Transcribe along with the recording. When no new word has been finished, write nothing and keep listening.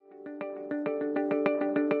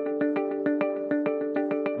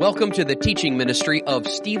Welcome to the teaching ministry of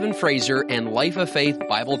Stephen Fraser and Life of Faith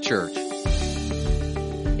Bible Church,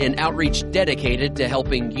 an outreach dedicated to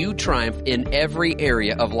helping you triumph in every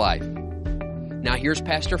area of life. Now here's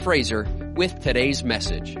Pastor Fraser with today's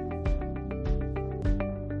message.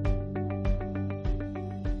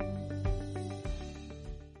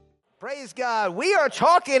 Praise God. We are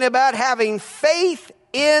talking about having faith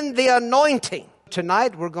in the anointing.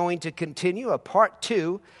 Tonight we're going to continue a part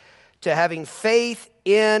 2 to having faith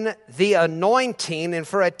in the anointing. And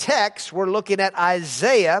for a text, we're looking at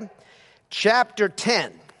Isaiah chapter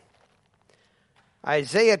 10.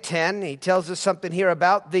 Isaiah 10, he tells us something here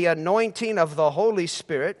about the anointing of the Holy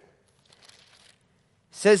Spirit.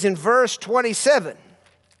 It says in verse 27,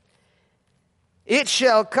 "It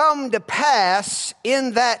shall come to pass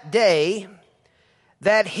in that day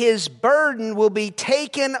that his burden will be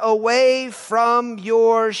taken away from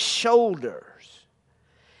your shoulders,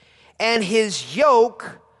 and his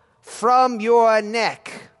yoke from your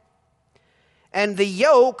neck. And the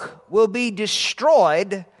yoke will be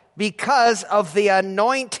destroyed because of the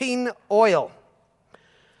anointing oil."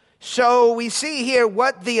 So we see here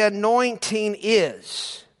what the anointing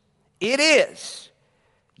is. It is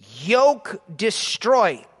yoke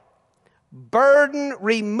destroying, burden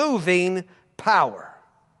removing power.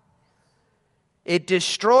 It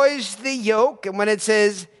destroys the yoke, and when it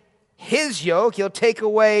says his yoke, he'll take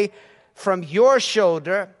away from your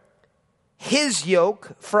shoulder, his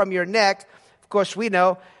yoke from your neck. Of course, we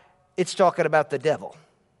know it's talking about the devil.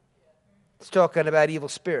 It's talking about evil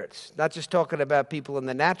spirits, not just talking about people in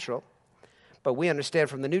the natural, but we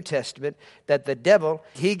understand from the New Testament that the devil,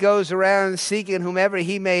 he goes around seeking whomever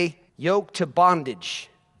he may yoke to bondage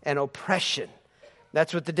and oppression.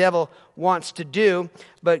 That's what the devil wants to do,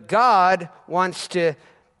 but God wants to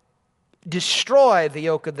destroy the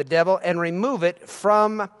yoke of the devil and remove it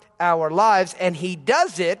from our lives, and he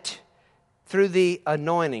does it through the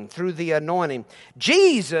anointing.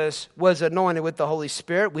 Jesus was anointed with the Holy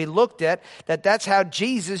Spirit. We looked at that. That's how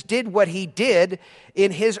Jesus did what he did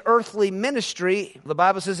in his earthly ministry. The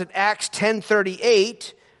Bible says in Acts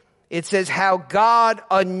 10:38, it says how God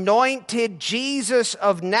anointed Jesus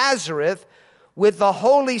of Nazareth with the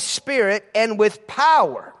Holy Spirit and with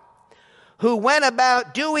power, who went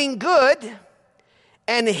about doing good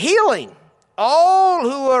and healing all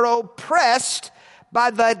who are oppressed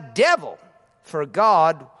by the devil, for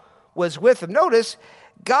God was with him. Notice,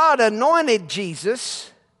 God anointed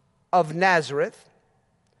Jesus of Nazareth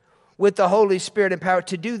with the Holy Spirit and power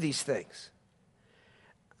to do these things.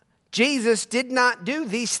 Jesus did not do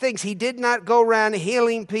these things. He did not go around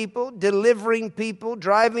healing people, delivering people,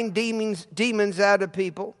 driving demons out of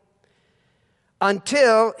people,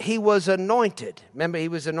 until he was anointed. Remember, he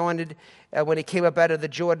was anointed when he came up out of the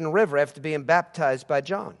Jordan River after being baptized by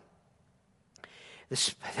John.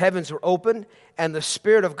 The heavens were open, and the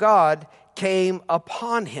Spirit of God came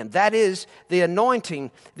upon him. That is the anointing.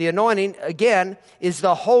 The anointing, again, is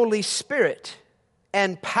the Holy Spirit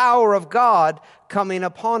and power of God coming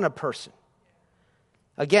upon a person.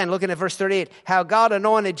 Again, looking at verse 38, how God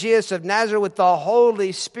anointed Jesus of Nazareth with the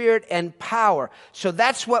Holy Spirit and power. So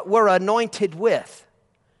that's what we're anointed with,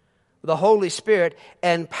 the Holy Spirit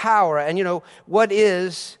and power. And you know, what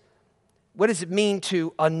does it mean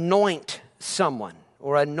to anoint someone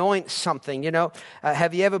or anoint something? You know,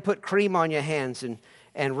 have you ever put cream on your hands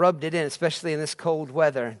and rubbed it in, especially in this cold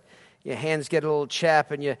weather? Your hands get a little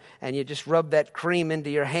chapped, and you just rub that cream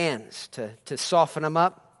into your hands to soften them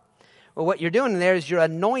up. Well, what you're doing there is you're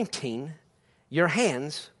anointing your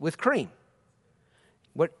hands with cream.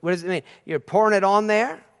 What does it mean? You're pouring it on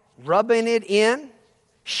there, rubbing it in,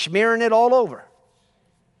 smearing it all over.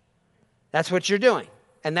 That's what you're doing.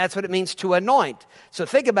 And that's what it means to anoint. So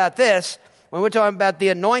think about this. When we're talking about the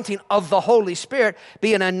anointing of the Holy Spirit,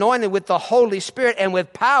 being anointed with the Holy Spirit and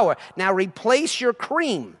with power. Now replace your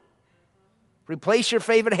cream. Replace your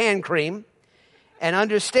favorite hand cream. And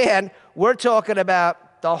understand, we're talking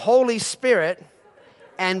about the Holy Spirit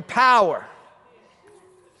and power.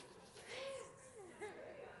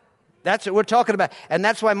 That's what we're talking about. And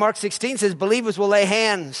that's why Mark 16 says, believers will lay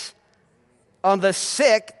hands on the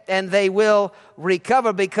sick and they will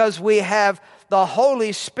recover, because we have the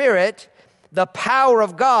Holy Spirit, the power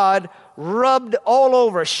of God, rubbed all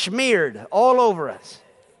over, smeared all over us.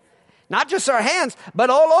 Not just our hands,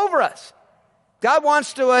 but all over us. God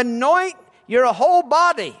wants to anoint your whole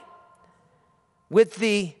body with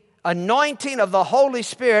the anointing of the Holy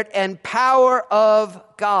Spirit and power of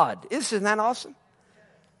God. Isn't that awesome?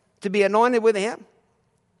 To be anointed with him.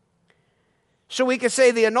 So we could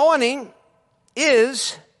say the anointing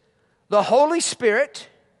is the Holy Spirit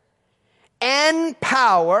and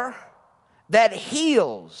power that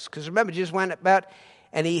heals. Because remember, Jesus went about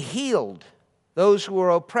and he healed those who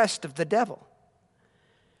were oppressed of the devil.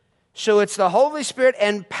 So it's the Holy Spirit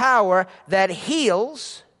and power that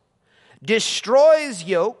heals, destroys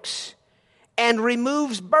yokes, and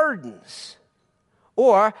removes burdens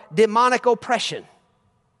or demonic oppression.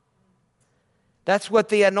 That's what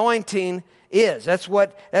the anointing is. That's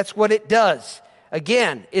what it does.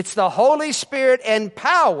 Again, it's the Holy Spirit and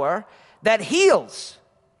power that heals,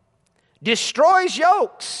 destroys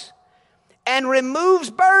yokes, and removes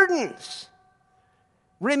burdens.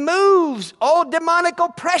 Removes all demonic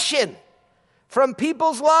oppression from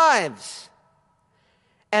people's lives.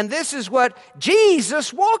 And this is what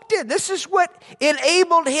Jesus walked in. This is what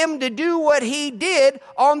enabled him to do what he did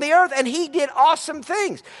on the earth. And he did awesome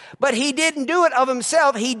things. But he didn't do it of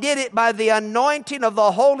himself. He did it by the anointing of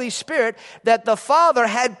the Holy Spirit that the Father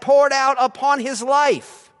had poured out upon his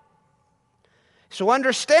life. So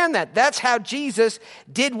understand that. That's how Jesus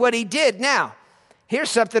did what he did. Now,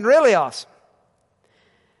 here's something really awesome.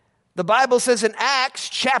 The Bible says in Acts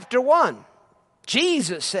chapter 1,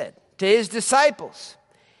 Jesus said to his disciples,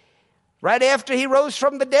 right after he rose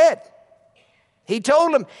from the dead, he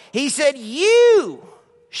told them, he said, you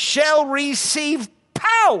shall receive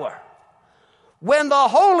power when the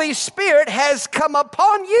Holy Spirit has come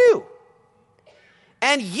upon you,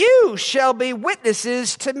 and you shall be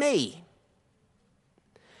witnesses to me.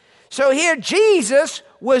 So here Jesus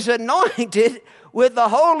was anointed with the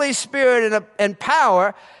Holy Spirit and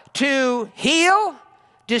power to heal,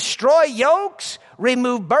 destroy yokes,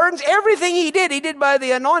 remove burdens. Everything he did by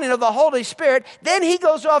the anointing of the Holy Spirit. Then he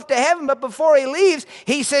goes off to heaven, but before he leaves,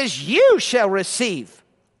 he says, you shall receive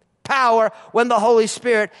power when the Holy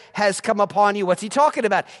Spirit has come upon you. What's he talking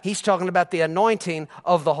about? He's talking about the anointing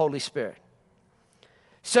of the Holy Spirit.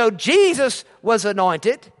 So Jesus was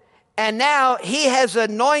anointed, and now he has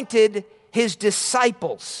anointed his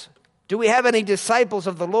disciples. Do we have any disciples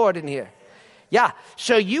of the Lord in here? Yeah,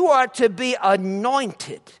 so you are to be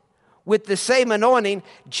anointed with the same anointing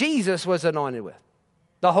Jesus was anointed with.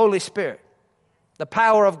 The Holy Spirit, the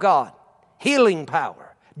power of God, healing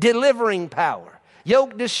power, delivering power,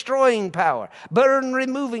 yoke destroying power, burden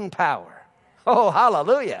removing power. Oh,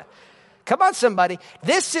 hallelujah. Come on, somebody.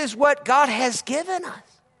 This is what God has given us.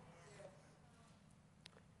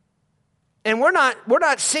 And we're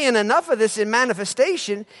not seeing enough of this in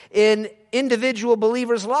manifestation in individual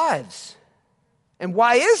believers' lives. And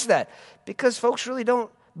why is that? Because folks really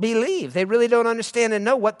don't believe. They really don't understand and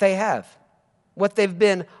know what they have, what they've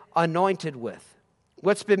been anointed with,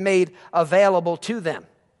 what's been made available to them.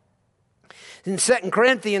 In 2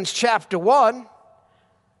 Corinthians chapter 1,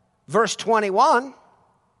 verse 21,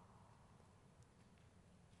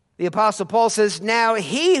 the Apostle Paul says, now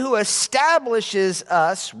he who establishes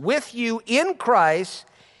us with you in Christ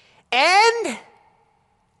and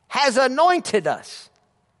has anointed us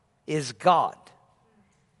is God.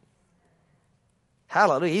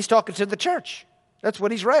 Hallelujah. He's talking to the church. That's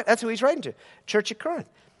what he's writing. That's who he's writing to. Church at Corinth.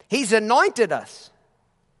 He's anointed us.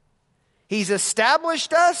 He's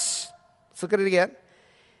established us. Let's look at it again.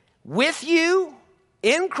 With you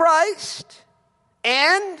in Christ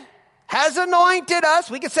and has anointed us.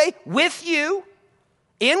 We could say with you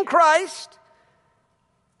in Christ.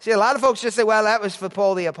 See, a lot of folks just say, well, that was for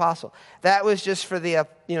Paul the apostle. That was just for the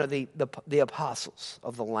apostles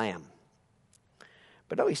of the Lamb.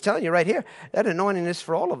 But no, he's telling you right here, that anointing is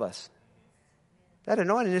for all of us. That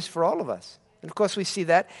anointing is for all of us. And of course, we see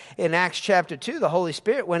that in Acts chapter 2, the Holy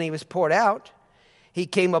Spirit, when he was poured out, he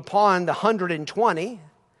came upon the 120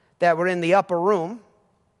 that were in the upper room,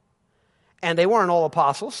 and they weren't all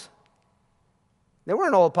apostles. They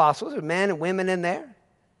weren't all apostles. There were men and women in there.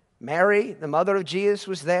 Mary, the mother of Jesus,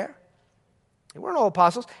 was there. They weren't all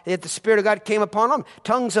apostles. Yet the Spirit of God came upon them.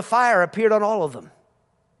 Tongues of fire appeared on all of them.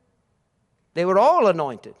 They were all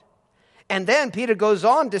anointed. And then Peter goes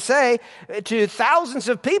on to say to thousands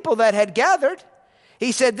of people that had gathered,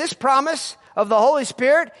 he said, this promise of the Holy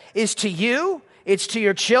Spirit is to you, it's to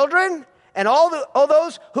your children, and all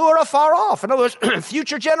those who are afar off. In other words,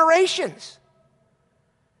 future generations.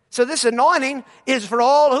 So this anointing is for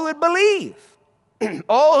all who would believe,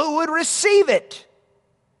 all who would receive it.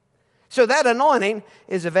 So that anointing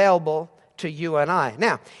is available to you and I.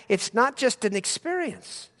 Now, it's not just an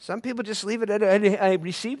experience. Some people just leave it at, I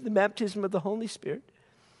received the baptism of the Holy Spirit.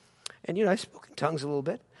 And, I spoke in tongues a little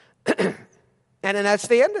bit. And then that's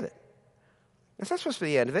the end of it. That's not supposed to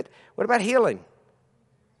be the end of it. What about healing?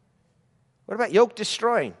 What about yoke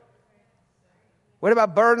destroying? What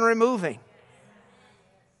about burden removing?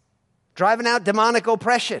 Driving out demonic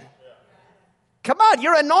oppression? Come on,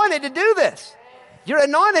 you're anointed to do this. You're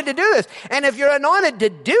anointed to do this. And if you're anointed to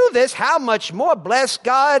do this, how much more, bless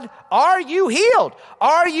God, are you healed?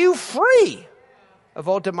 Are you free of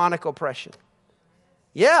all demonic oppression?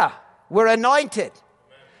 Yeah, we're anointed.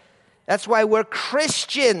 That's why we're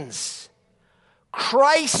Christians.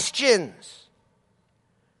 Christians.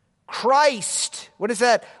 Christ. What does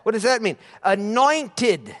that mean?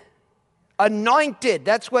 Anointed. Anointed.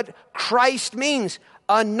 That's what Christ means.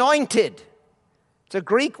 Anointed. It's a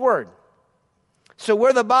Greek word. So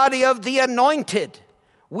we're the body of the anointed.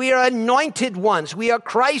 We are anointed ones. We are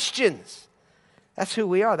Christians. That's who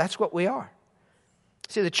we are. That's what we are.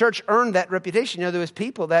 See, the church earned that reputation. You know, there was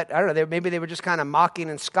people that, I don't know, maybe they were just kind of mocking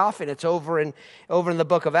and scoffing. It's over in the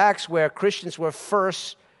book of Acts where Christians were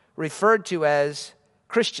first referred to as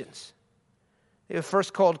Christians. They were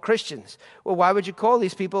first called Christians. Well, why would you call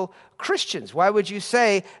these people Christians? Why would you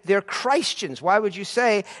say they're Christians? Why would you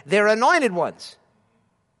say they're anointed ones?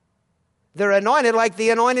 They're anointed like the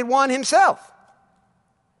anointed one himself.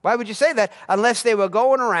 Why would you say that? Unless they were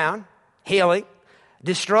going around healing,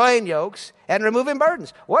 destroying yokes, and removing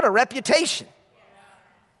burdens. What a reputation.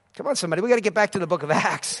 Come on, somebody. We got to get back to the book of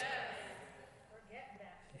Acts.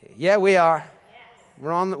 Yeah, we are.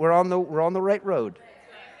 We're on the right road.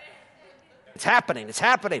 It's happening. It's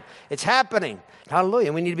happening. It's happening. Hallelujah.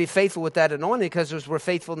 And we need to be faithful with that anointing, because as we're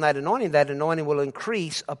faithful in that anointing will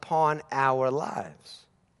increase upon our lives.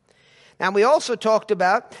 Now, we also talked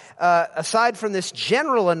about, aside from this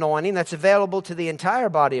general anointing that's available to the entire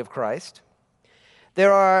body of Christ,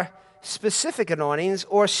 there are specific anointings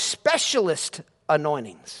or specialist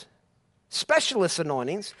anointings. Specialist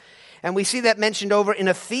anointings. And we see that mentioned over in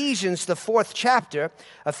Ephesians, the 4th chapter,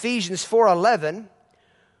 Ephesians 4:11,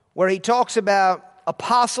 where he talks about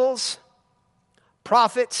apostles,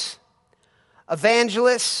 prophets,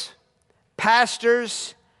 evangelists,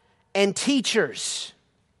 pastors, and teachers.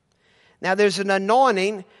 Now, there's an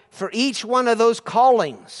anointing for each one of those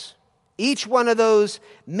callings, each one of those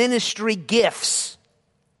ministry gifts.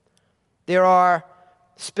 There are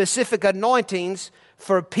specific anointings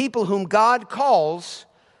for people whom God calls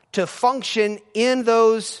to function in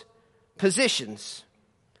those positions,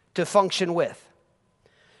 to function with.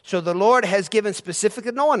 So the Lord has given specific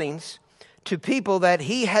anointings to people that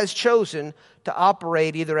he has chosen to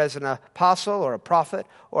operate either as an apostle or a prophet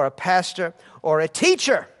or a pastor or a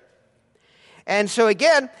teacher. And so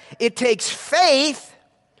again, it takes faith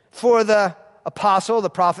for the apostle, the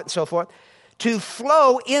prophet, and so forth, to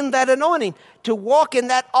flow in that anointing, to walk in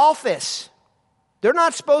that office. They're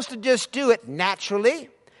not supposed to just do it naturally.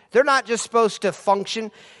 They're not just supposed to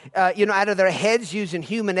function, out of their heads using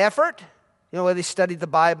human effort. Where they study the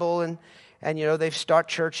Bible and they start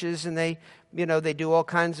churches and they do all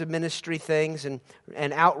kinds of ministry things and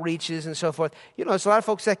outreaches and so forth. There's a lot of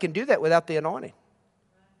folks that can do that without the anointing.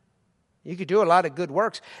 You could do a lot of good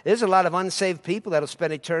works. There's a lot of unsaved people that'll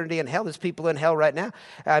spend eternity in hell. There's people in hell right now.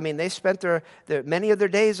 I mean, they spent their many of their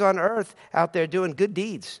days on earth out there doing good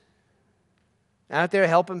deeds. Out there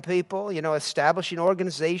helping people, establishing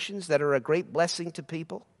organizations that are a great blessing to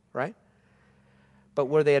people, right? But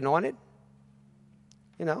were they anointed?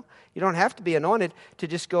 You don't have to be anointed to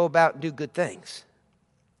just go about and do good things.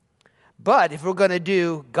 But if we're going to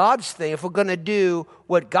do God's thing, if we're going to do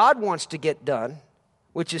what God wants to get done,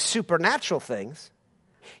 which is supernatural things,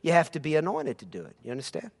 you have to be anointed to do it. You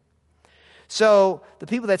understand? So the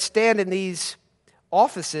people that stand in these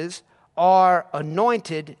offices are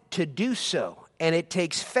anointed to do so. And it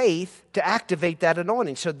takes faith to activate that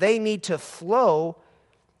anointing. So they need to flow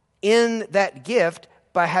in that gift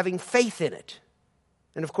by having faith in it.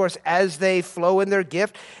 And of course, as they flow in their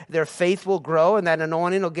gift, their faith will grow and that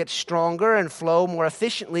anointing will get stronger and flow more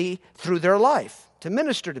efficiently through their life to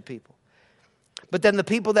minister to people. But then the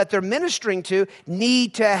people that they're ministering to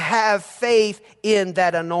need to have faith in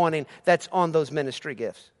that anointing that's on those ministry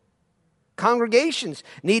gifts. Congregations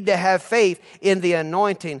need to have faith in the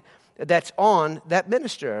anointing that's on that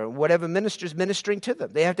minister, or whatever minister's ministering to them.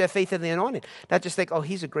 They have to have faith in the anointing. Not just think, oh,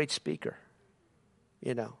 he's a great speaker.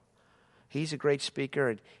 He's a great speaker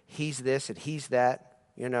and he's this and he's that.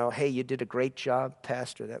 Hey, you did a great job,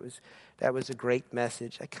 Pastor. That was a great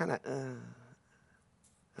message. I kind of,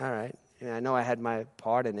 all right. I know I had my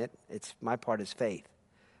part in it. My part is faith.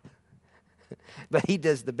 But he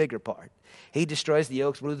does the bigger part. He destroys the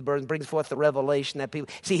yokes, removes the burdens, brings forth the revelation that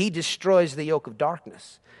people... See, he destroys the yoke of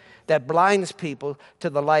darkness that blinds people to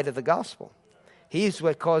the light of the gospel. He's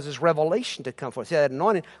what causes revelation to come forth. See, that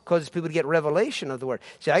anointing causes people to get revelation of the word.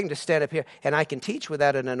 See, I can just stand up here and I can teach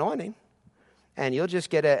without an anointing, and you'll just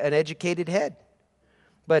get an educated head.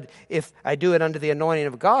 But if I do it under the anointing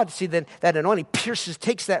of God, see, then that anointing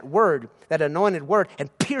takes that word, that anointed word,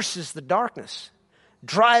 and pierces the darkness.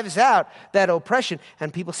 drives out that oppression,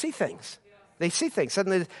 and people see things. They see things.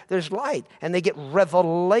 Suddenly there's light, and they get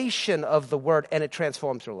revelation of the word, and it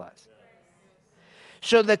transforms their lives.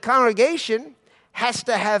 So the congregation has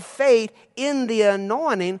to have faith in the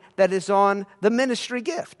anointing that is on the ministry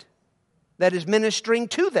gift, that is ministering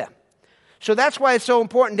to them. So that's why it's so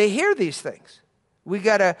important to hear these things. We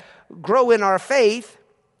got to grow in our faith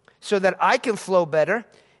so that I can flow better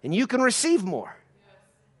and you can receive more.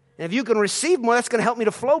 And if you can receive more, that's going to help me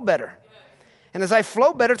to flow better. And as I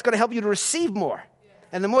flow better, it's going to help you to receive more.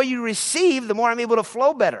 And the more you receive, the more I'm able to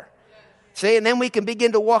flow better. See, and then we can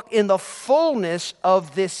begin to walk in the fullness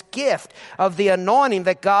of this gift, of the anointing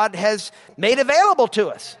that God has made available to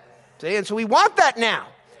us. See, and so we want that now.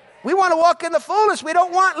 We want to walk in the fullness. We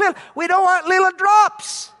don't want little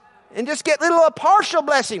drops and just get little a partial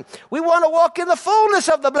blessing. We want to walk in the fullness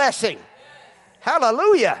of the blessing.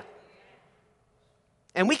 Hallelujah.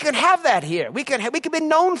 And we can have that here. We can be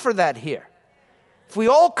known for that here. If we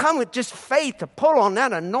all come with just faith to pull on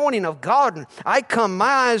that anointing of God, and my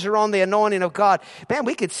eyes are on the anointing of God, man,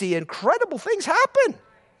 we could see incredible things happen.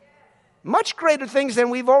 Much greater things than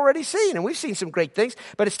we've already seen. And we've seen some great things,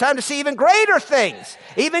 but it's time to see even greater things,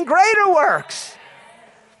 even greater works.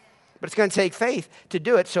 But it's going to take faith to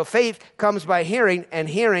do it. So faith comes by hearing, and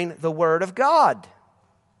hearing the word of God.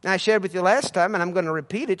 Now, I shared with you last time, and I'm going to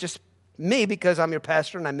repeat it, just me, because I'm your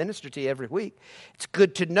pastor and I minister to you every week. It's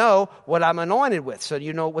good to know what I'm anointed with, so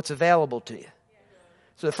you know what's available to you.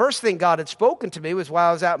 So the first thing God had spoken to me was while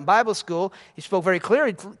I was out in Bible school. He spoke very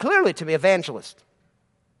clearly to me, evangelist.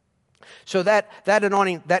 So that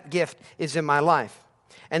anointing, that gift is in my life.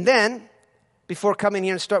 And then, before coming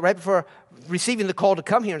here and right before receiving the call to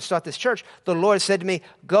come here and start this church, the Lord said to me,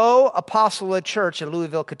 go apostle a church in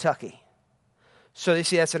Louisville, Kentucky. So you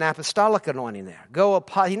see, that's an apostolic anointing there.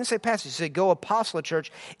 He didn't say pastor, he said go apostle a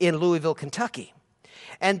church in Louisville, Kentucky.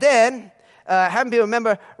 And then, how many people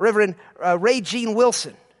remember Reverend Ray Gene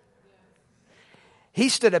Wilson? He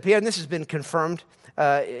stood up here, and this has been confirmed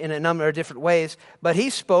in a number of different ways, but he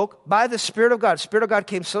spoke by the Spirit of God. The Spirit of God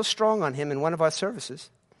came so strong on him in one of our services.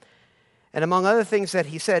 And among other things that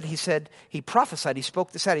he said, he prophesied, he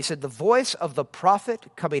spoke this out. He said, the voice of the prophet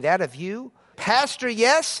coming out of you, pastor,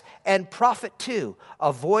 yes, and prophet too.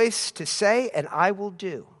 A voice to say, and I will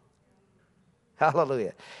do.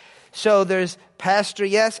 Hallelujah. So there's pastor,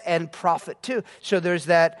 yes, and prophet too. So there's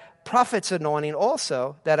that prophet's anointing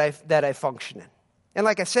also that I function in. And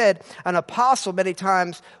like I said, an apostle many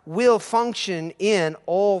times will function in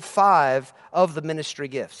all 5 of the ministry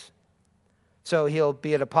gifts. So he'll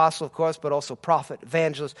be an apostle, of course, but also prophet,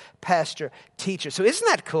 evangelist, pastor, teacher. So isn't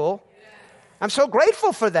that cool? I'm so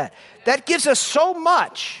grateful for that. That gives us so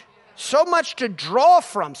much to draw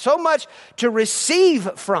from, so much to receive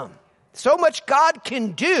from, so much God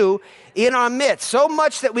can do in our midst, so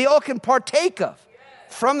much that we all can partake of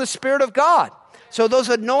from the Spirit of God. So those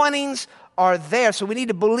anointings are there. So we need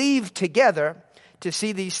to believe together to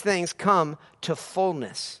see these things come to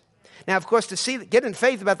fullness. Now, of course, get in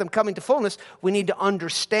faith about them coming to fullness, we need to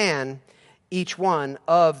understand each one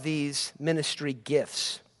of these ministry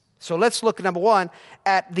gifts. So let's look, number 1,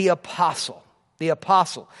 at the apostle. The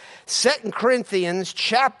apostle. 2 Corinthians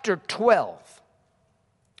chapter 12,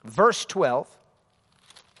 verse 12.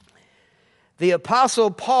 The apostle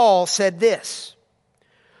Paul said this,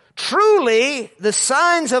 truly the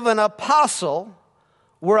signs of an apostle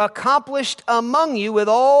were accomplished among you with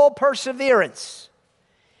all perseverance,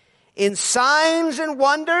 in signs and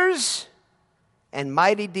wonders and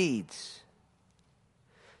mighty deeds.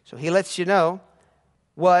 So he lets you know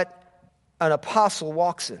what an apostle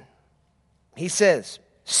walks in. He says,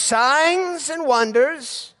 signs and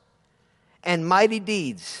wonders and mighty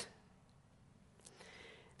deeds.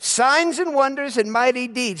 Signs and wonders and mighty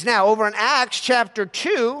deeds. Now, over in Acts chapter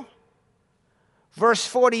 2, verse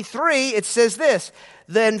 43, it says this,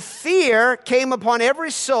 then fear came upon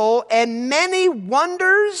every soul, and many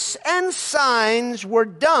wonders and signs were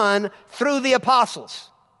done through the apostles.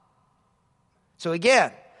 So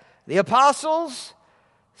again, the apostles,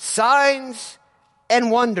 signs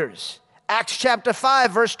and wonders. Acts chapter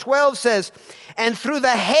 5, verse 12 says, and through the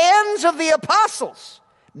hands of the apostles,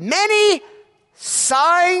 many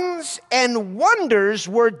signs and wonders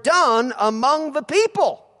were done among the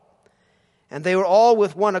people. And they were all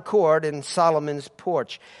with one accord in Solomon's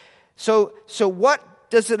porch. So what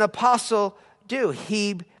does an apostle do?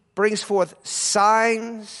 He brings forth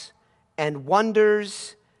signs and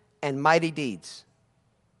wonders and mighty deeds.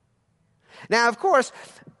 Now, of course,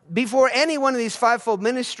 before any one of these 5-fold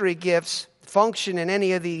ministry gifts function in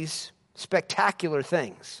any of these spectacular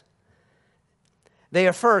things, they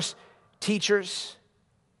are first teachers,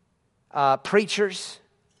 preachers,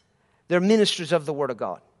 They're ministers of the Word of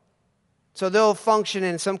God. So they'll function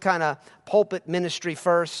in some kind of pulpit ministry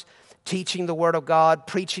first, teaching the Word of God,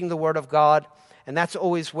 preaching the Word of God, and that's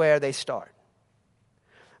always where they start.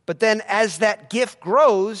 But then as that gift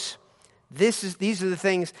grows, these are the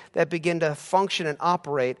things that begin to function and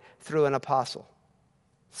operate through an apostle.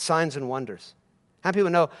 Signs and wonders. How many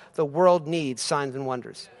people know the world needs signs and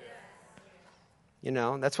wonders? You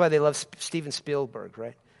know, that's why they love Steven Spielberg,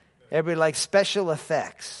 right? Everybody likes special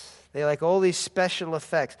effects. They like all these special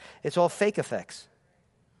effects. It's all fake effects.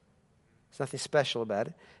 There's nothing special about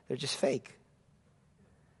it. They're just fake.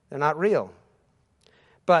 They're not real.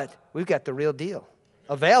 But we've got the real deal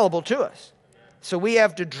available to us. So we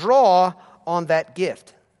have to draw on that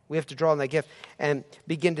gift. We have to draw on that gift and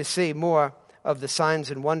begin to see more of the signs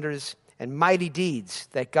and wonders and mighty deeds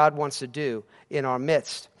that God wants to do in our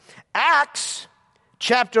midst. Acts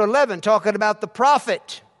chapter 11, talking about the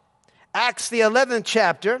prophet. Acts the 11th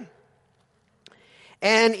chapter.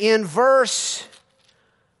 And in verse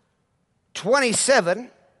 27,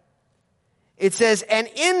 it says, "And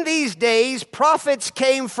in these days prophets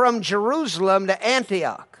came from Jerusalem to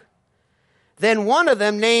Antioch. Then one of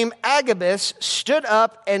them, named Agabus, stood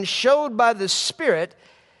up and showed by the Spirit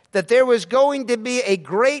that there was going to be a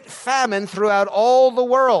great famine throughout all the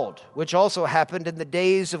world, which also happened in the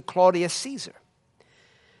days of Claudius Caesar.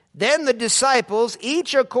 Then the disciples,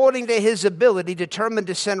 each according to his ability, determined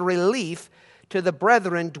to send relief to the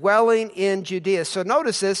brethren dwelling in Judea." So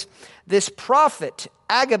notice this prophet,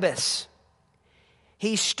 Agabus,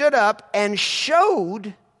 he stood up and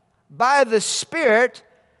showed by the Spirit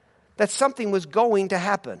that something was going to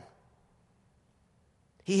happen.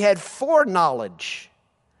 He had foreknowledge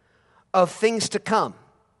of things to come.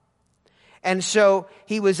 And so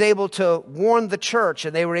he was able to warn the church,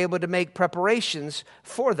 and they were able to make preparations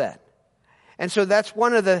for that. And so that's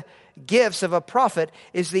one of the gifts of a prophet,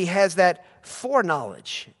 is that he has that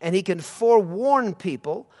foreknowledge, and he can forewarn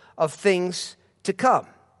people of things to come.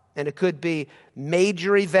 And it could be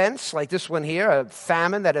major events like this one here, a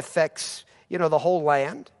famine that affects, the whole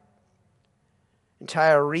land,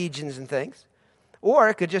 entire regions and things. Or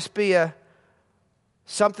it could just be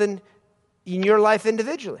something in your life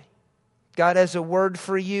individually. God has a word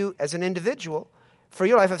for you as an individual for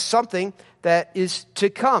your life of something that is to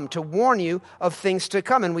come, to warn you of things to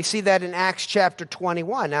come. And we see that in Acts chapter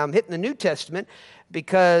 21. Now, I'm hitting the New Testament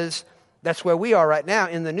because that's where we are right now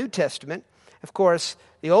in the New Testament. Of course,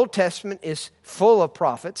 the Old Testament is full of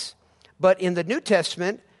prophets, but in the New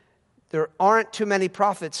Testament, there aren't too many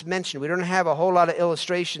prophets mentioned. We don't have a whole lot of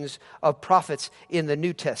illustrations of prophets in the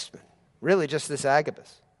New Testament. Really, just this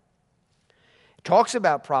Agabus. Talks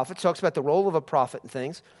about prophets, talks about the role of a prophet and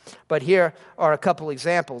things. But here are a couple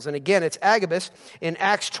examples. And again, it's Agabus in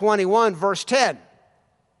Acts 21, verse 10.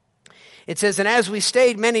 It says, "And as we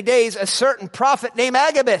stayed many days, a certain prophet named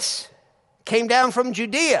Agabus came down from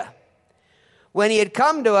Judea. When he had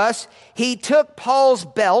come to us, he took Paul's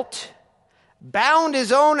belt, bound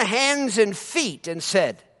his own hands and feet, and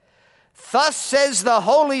said, 'Thus says the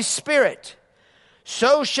Holy Spirit,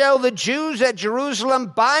 so shall the Jews at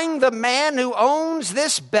Jerusalem bind the man who owns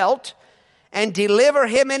this belt and deliver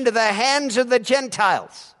him into the hands of the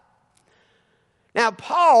Gentiles.'" Now,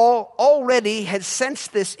 Paul already had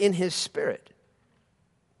sensed this in his spirit.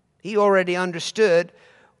 He already understood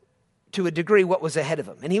to a degree what was ahead of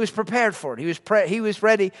him, and he was prepared for it. He was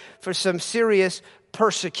ready for some serious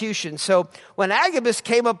persecution. So when Agabus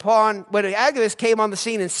came on the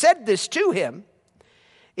scene and said this to him,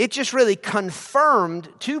 it just really confirmed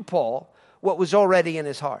to Paul what was already in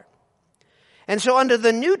his heart. And so under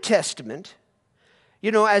the New Testament,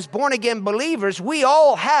 as born-again believers, we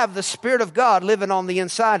all have the Spirit of God living on the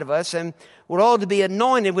inside of us, and we're all to be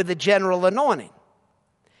anointed with the general anointing.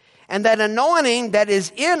 And that anointing that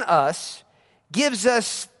is in us gives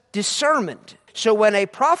us discernment. So when a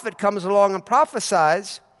prophet comes along and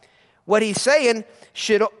prophesies, what he's saying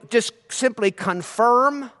should just simply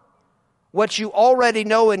confirm what you already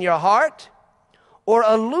know in your heart, or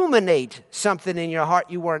illuminate something in your heart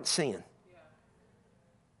you weren't seeing.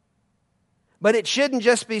 But it shouldn't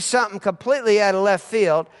just be something completely out of left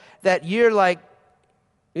field that you're like,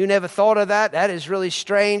 you never thought of that? That is really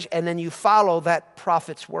strange. And then you follow that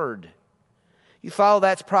prophet's word. You follow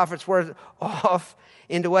that prophet's word off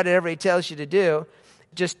into whatever he tells you to do,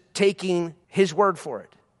 just taking his word for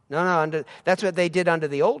it. No, that's what they did under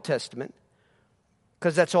the Old Testament,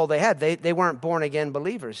 because that's all they had. They weren't born-again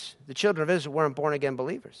believers. The children of Israel weren't born-again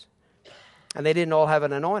believers. And they didn't all have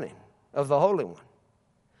an anointing of the Holy One.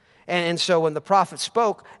 And so when the prophet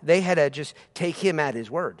spoke, they had to just take him at his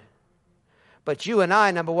word. But you and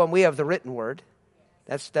I, number one, we have the written word.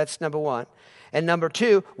 That's number one. And number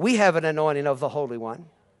two, we have an anointing of the Holy One.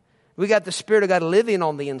 We got the Spirit of God living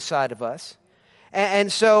on the inside of us.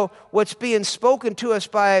 And so what's being spoken to us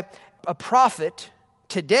by a prophet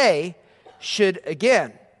today should,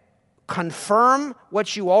 again, confirm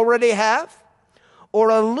what you already have or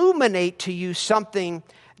illuminate to you something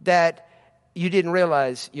that you didn't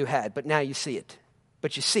realize you had, but now you see it.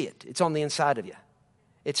 But you see it. It's on the inside of you.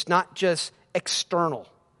 It's not just external.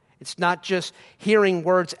 It's not just hearing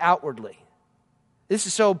words outwardly. This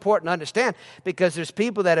is so important to understand because there's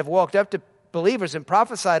people that have walked up to believers and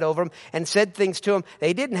prophesied over them and said things to them.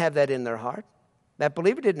 They didn't have that in their heart. That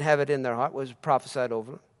believer didn't have it in their heart, was prophesied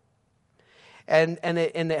over them. And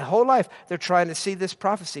in their whole life, they're trying to see this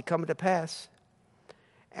prophecy come to pass.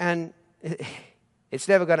 And it's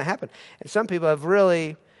never going to happen. And some people have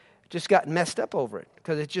really just gotten messed up over it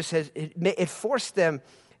because it just has, it forced them,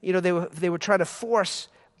 you know, they were trying to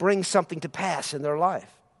bring something to pass in their life.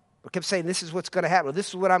 They kept saying, this is what's going to happen. Or, this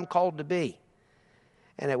is what I'm called to be.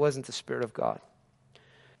 And it wasn't the Spirit of God.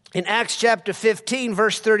 In Acts chapter 15,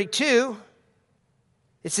 verse 32,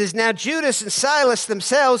 it says, now Judas and Silas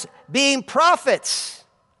themselves, being prophets,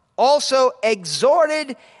 also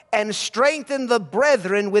exhorted and strengthened the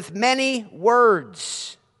brethren with many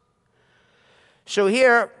words. So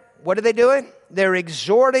here, what are they doing? They're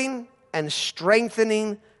exhorting and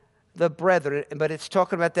strengthening the brethren, but it's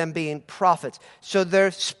talking about them being prophets. So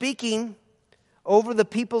they're speaking over the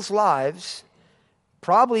people's lives,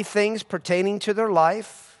 probably things pertaining to their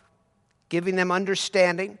life, giving them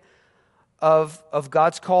understanding of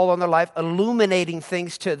God's call on their life, illuminating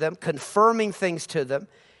things to them, confirming things to them,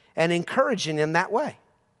 and encouraging them that way.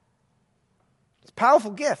 It's a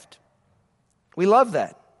powerful gift. We love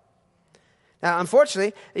that. Now,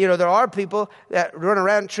 unfortunately, you know, there are people that run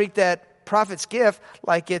around and treat that prophet's gift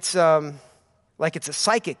like it's a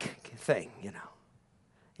psychic thing, you know.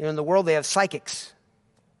 You know, in the world they have psychics,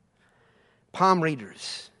 palm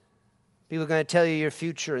readers. People are going to tell you your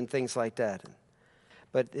future and things like that.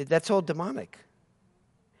 But that's all demonic.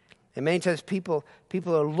 And many times people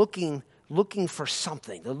are looking for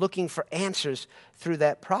something. They're looking for answers through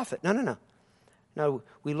that prophet. No. No,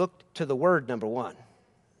 we look to the Word, number one.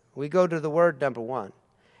 We go to the Word, number one.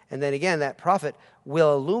 And then again, that prophet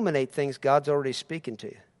will illuminate things God's already speaking to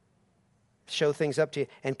you. Show things up to you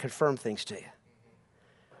and confirm things to you.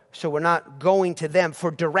 So we're not going to them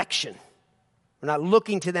for direction. We're not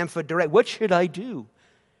looking to them for direction. What should I do?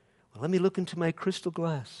 Well, let me look into my crystal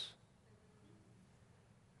glass.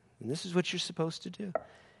 And this is what you're supposed to do. And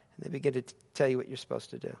they begin to tell you what you're supposed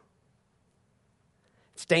to do.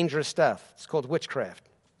 It's dangerous stuff. It's called witchcraft.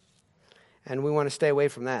 And we want to stay away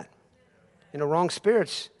from that. You know, wrong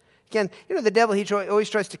spirits. Again, you know, the devil, he always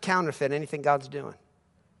tries to counterfeit anything God's doing.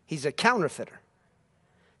 He's a counterfeiter.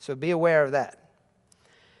 So be aware of that.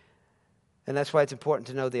 And that's why it's important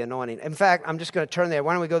to know the anointing. In fact, I'm just going to turn there.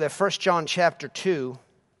 Why don't we go there? 1 John chapter 2,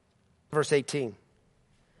 verse 18.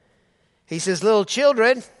 He says, little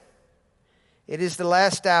children, it is the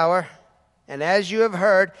last hour, and as you have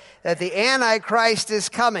heard that the Antichrist is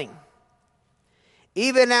coming,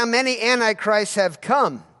 even now many Antichrists have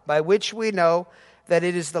come, by which we know that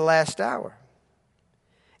it is the last hour.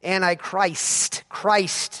 Antichrist,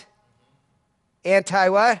 Christ. Anti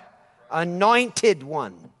what? Anointed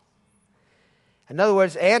one. In other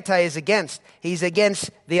words, anti is against. He's against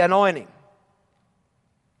the anointing.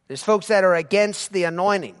 There's folks that are against the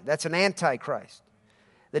anointing. That's an antichrist.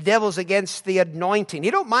 The devil's against the anointing.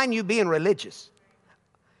 He don't mind you being religious.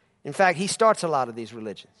 In fact, he starts a lot of these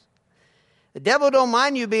religions. The devil don't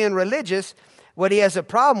mind you being religious. What he has a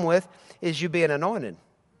problem with is you being anointed.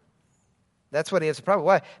 That's what he has a problem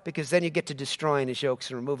with. Why? Because then you get to destroying his yokes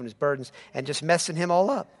and removing his burdens and just messing him all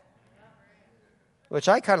up. Which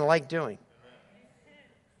I kind of like doing.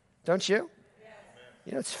 Don't you?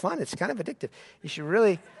 You know, it's fun. It's kind of addictive. You should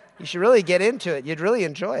really get into it. You'd really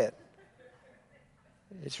enjoy it.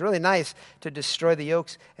 It's really nice to destroy the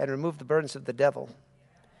yokes and remove the burdens of the devil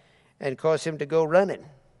and cause him to go running.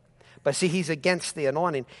 But see, he's against the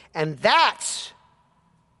anointing. And that's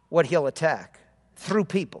what he'll attack through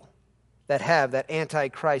people that have that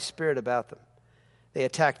antichrist spirit about them. They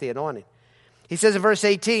attack the anointing. He says in verse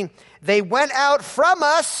 18, they went out from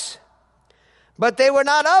us, but they were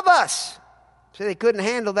not of us. See, they couldn't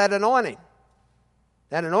handle that anointing.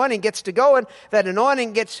 That anointing gets to going. That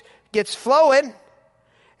anointing gets flowing.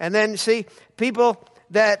 And then, see, people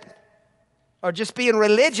that are just being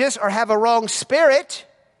religious or have a wrong spirit,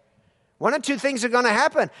 one of two things are going to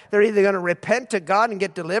happen. They're either going to repent to God and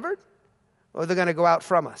get delivered, or they're going to go out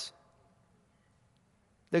from us.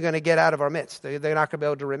 They're going to get out of our midst. They're not going to be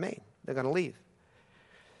able to remain. They're going to leave.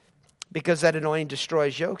 Because that anointing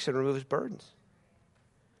destroys yokes and removes burdens.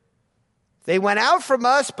 They went out from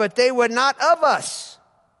us, but they were not of us.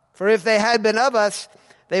 For if they had been of us,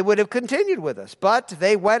 they would have continued with us. But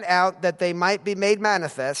they went out that they might be made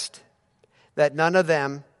manifest that none of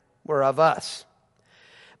them were of us.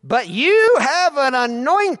 But you have an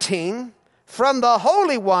anointing from the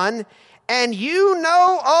Holy One, and you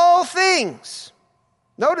know all things.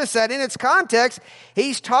 Notice that in its context,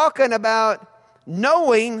 he's talking about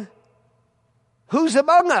knowing who's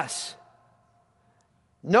among us.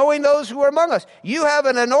 Knowing those who are among us. You have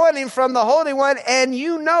an anointing from the Holy One, and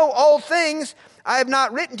you know all things. I have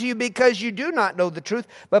not written to you because you do not know the truth,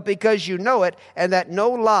 but because you know it, and that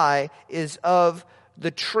no lie is of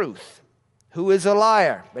the truth. Who is a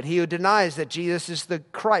liar? But he who denies that Jesus is the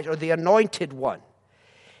Christ, or the anointed one.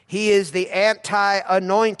 He is the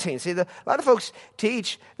anti-anointing. See, a lot of folks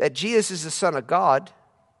teach that Jesus is the Son of God.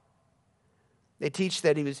 They teach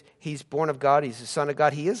that he's born of God, he's the Son of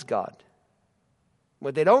God, he is God.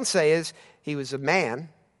 What they don't say is he was a man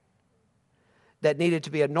that needed to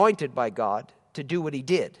be anointed by God to do what he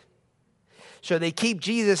did. So they keep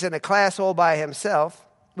Jesus in a class all by himself,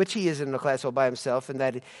 which he is in a class all by himself, and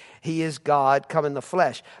that he is God come in the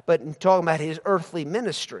flesh. But in talking about his earthly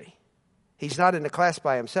ministry, he's not in a class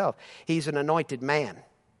by himself. He's an anointed man.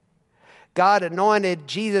 God anointed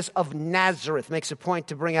Jesus of Nazareth, makes a point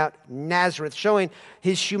to bring out Nazareth, showing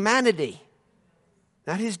his humanity,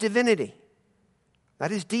 not his divinity. Not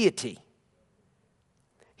his deity.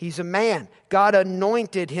 He's a man. God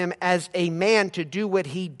anointed him as a man to do what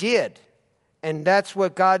he did. And that's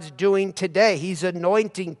what God's doing today. He's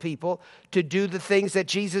anointing people to do the things that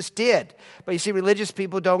Jesus did. But you see, religious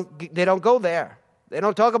people don't go there. They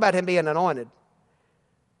don't talk about him being anointed.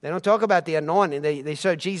 They don't talk about the anointing. They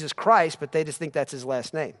say Jesus Christ, but they just think that's his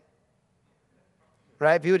last name.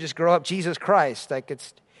 Right? People just grow up Jesus Christ. Like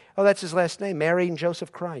that's his last name, Mary and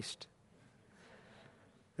Joseph Christ.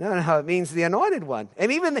 No, it means the anointed one.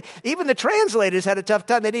 And even the translators had a tough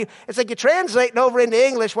time. It's like you're translating over into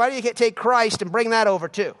English. Why don't you take Christ and bring that over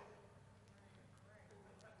too?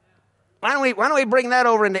 Why don't we bring that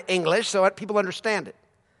over into English so that people understand it?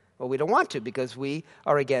 Well, we don't want to because we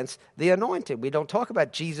are against the anointed. We don't talk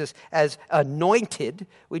about Jesus as anointed.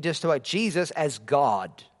 We just talk about Jesus as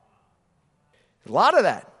God. A lot of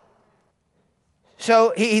that.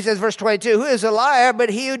 So he says, verse 22, who is a liar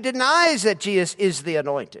but he who denies that Jesus is the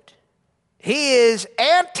anointed? He is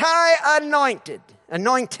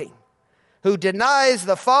anointing, who denies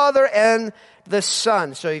the Father and the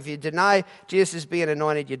Son. So if you deny Jesus is being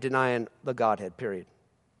anointed, you're denying the Godhead, period.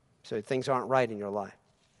 So things aren't right in your life.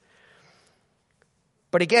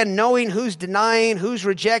 But again, knowing who's denying, who's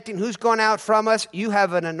rejecting, who's gone out from us, you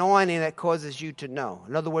have an anointing that causes you to know.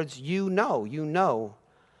 In other words, you know.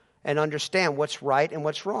 And understand what's right and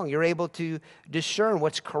what's wrong. You're able to discern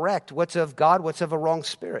what's correct, what's of God, what's of a wrong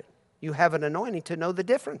spirit. You have an anointing to know the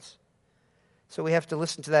difference. So we have to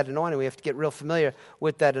listen to that anointing. We have to get real familiar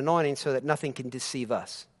with that anointing so that nothing can deceive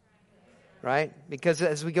us. Right? Because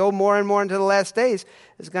as we go more and more into the last days,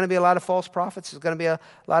 there's going to be a lot of false prophets. There's going to be a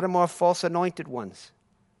lot of more false anointed ones.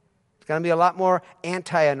 There's going to be a lot more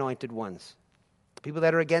anti-anointed ones. People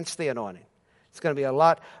that are against the anointing. It's going to be a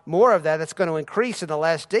lot more of that. That's going to increase in the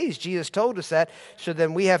last days. Jesus told us that. So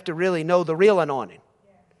then we have to really know the real anointing.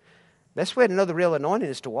 Best way to know the real anointing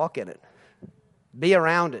is to walk in it. Be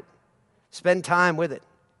around it. Spend time with it.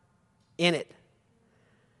 In it.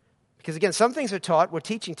 Because again, some things are taught. We're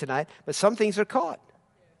teaching tonight. But some things are caught.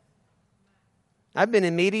 I've been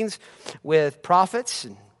in meetings with prophets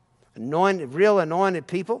and real anointed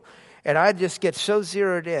people. And I just get so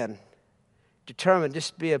zeroed in. Determined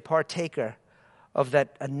just to be a partaker of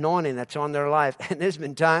that anointing that's on their life. And there's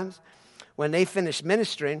been times when they finished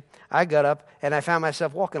ministering, I got up and I found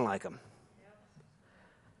myself walking like them.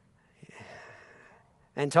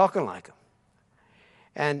 And talking like them.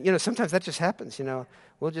 And, sometimes that just happens,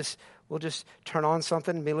 We'll just turn on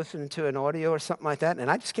something and be listening to an audio or something like that,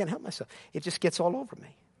 and I just can't help myself. It just gets all over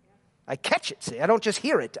me. I catch it, see. I don't just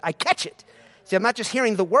hear it. I catch it. See, I'm not just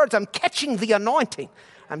hearing the words. I'm catching the anointing.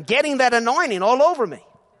 I'm getting that anointing all over me.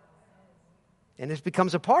 And it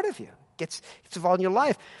becomes a part of you. It's involved in your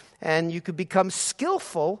life. And you could become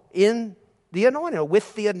skillful in the anointing, or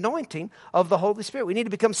with the anointing of the Holy Spirit. We need to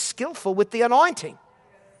become skillful with the anointing.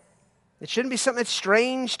 It shouldn't be something that's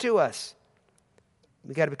strange to us.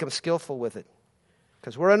 We got to become skillful with it.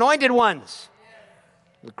 Because we're anointed ones.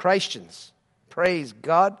 We're Christians. Praise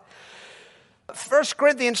God. 1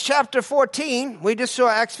 Corinthians chapter 14, we just saw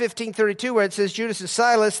Acts 15:32 where it says, Judas and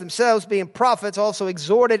Silas themselves being prophets also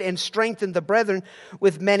exhorted and strengthened the brethren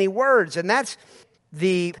with many words. And that's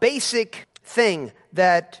the basic thing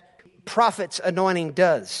that prophets anointing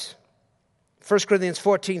does. 1 Corinthians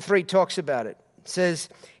 14:3 talks about it. It says,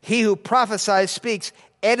 he who prophesies speaks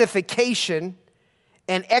edification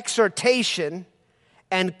and exhortation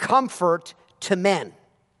and comfort to men.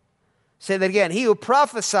 Say that again. He who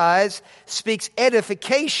prophesies speaks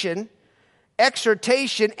edification,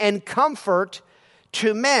 exhortation, and comfort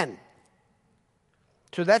to men.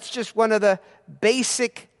 So that's just one of the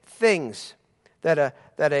basic things that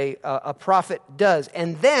a prophet does.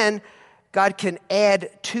 And then God can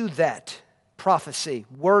add to that prophecy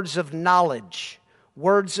words of knowledge,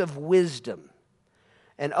 words of wisdom,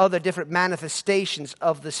 and other different manifestations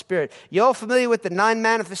of the Spirit. You all familiar with the 9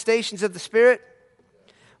 manifestations of the Spirit?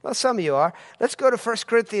 Well, some of you are. Let's go to 1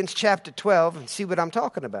 Corinthians chapter 12 and see what I'm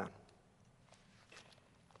talking about.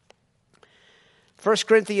 1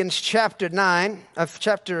 Corinthians chapter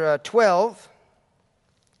 12.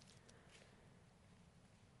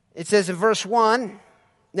 It says in verse 1,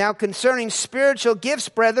 now concerning spiritual gifts,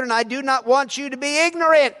 brethren, I do not want you to be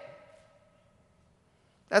ignorant.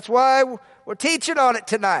 That's why we're teaching on it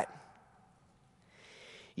tonight.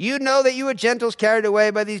 You know that you were Gentiles carried away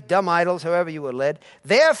by these dumb idols, however you were led.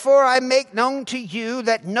 Therefore I make known to you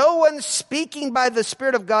that no one speaking by the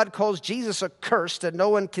Spirit of God calls Jesus accursed, and no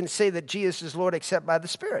one can say that Jesus is Lord except by the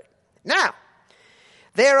Spirit. Now,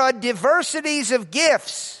 there are diversities of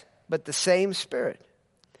gifts, but the same Spirit.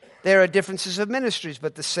 There are differences of ministries,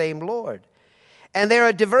 but the same Lord. And there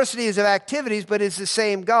are diversities of activities, but it's the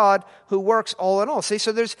same God who works all in all. See,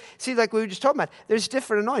 like we were just talking about, there's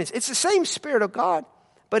different anointings. It's the same Spirit of God,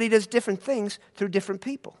 but He does different things through different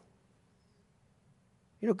people.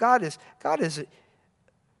 You know, God is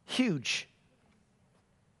huge.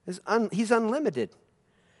 He's unlimited.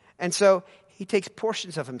 And so He takes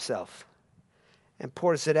portions of Himself and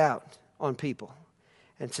pours it out on people.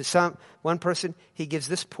 And to one person, He gives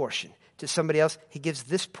this portion. To somebody else, He gives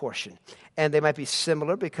this portion. And they might be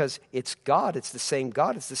similar because it's God. It's the same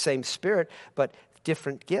God. It's the same Spirit. But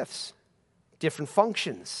different gifts, different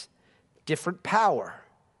functions, different power,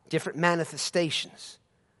 different manifestations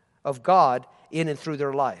of God in and through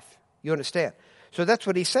their life. You understand? So that's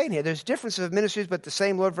what he's saying here. There's differences of ministries, but the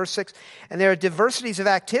same Lord, verse 6. And there are diversities of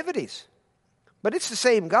activities. But it's the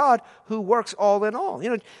same God who works all in all. You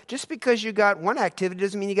know, just because you got one activity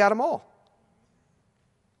doesn't mean you got them all.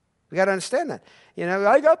 We got to understand that. You know,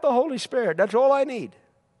 I got the Holy Spirit. That's all I need.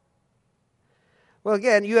 Well,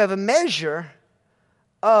 again, you have a measure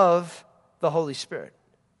of the Holy Spirit.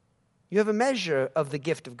 You have a measure of the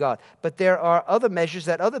gift of God. But there are other measures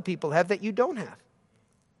that other people have that you don't have.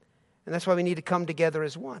 And that's why we need to come together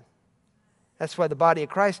as one. That's why the body of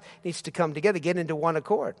Christ needs to come together, get into one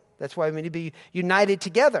accord. That's why we need to be united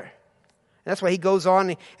together. And that's why he goes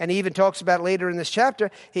on and he even talks about later in this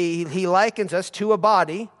chapter, he likens us to a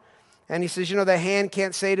body. And he says, you know, the hand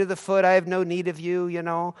can't say to the foot, I have no need of you, you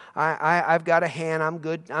know. I've got a hand, I'm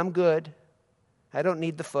good. I don't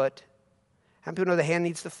need the foot. How many people know the hand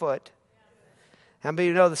needs the foot? How many of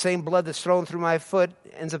you know the same blood that's thrown through my foot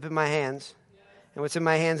ends up in my hands? And what's in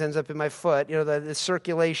my hands ends up in my foot. You know, the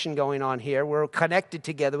circulation going on here. We're connected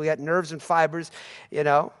together. We got nerves and fibers, you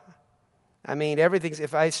know. I mean,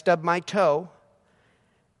 if I stub my toe,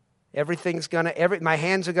 my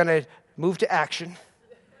hands are going to move to action.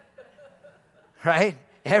 Right?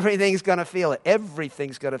 Everything's going to feel it.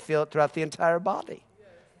 Everything's going to feel it throughout the entire body.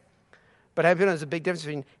 But have you know there's a big difference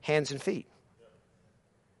between hands and feet?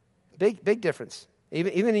 Big difference.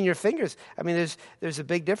 Even in your fingers. I mean, there's a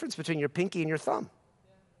big difference between your pinky and your thumb.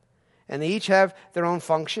 And they each have their own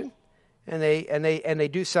function. And they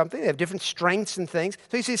do something. They have different strengths and things.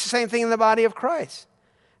 So you see it's the same thing in the body of Christ.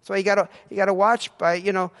 That's why you gotta watch by,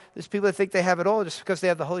 you know, there's people that think they have it all just because they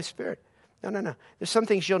have the Holy Spirit. No. There's some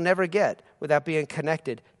things you'll never get without being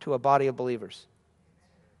connected to a body of believers.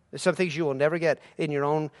 There's some things you will never get in your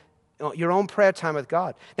own prayer time with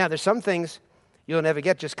God. Now, there's some things you'll never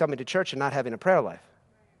get just coming to church and not having a prayer life.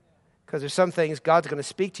 Because there's some things God's going to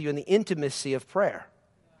speak to you in the intimacy of prayer.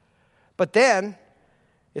 But then,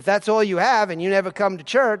 if that's all you have and you never come to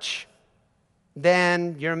church,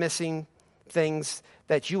 then you're missing things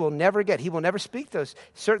that you will never get. He will never speak those.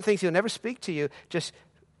 Certain things he'll never speak to you just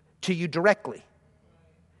to you directly.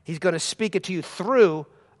 He's going to speak it to you through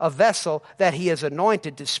a vessel that he has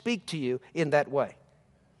anointed to speak to you in that way.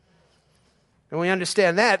 And when we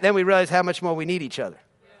understand that, then we realize how much more we need each other.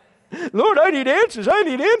 Yeah. Lord, I need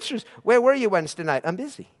answers. Where were you Wednesday night? I'm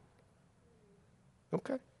busy.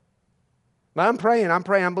 Okay. But I'm praying,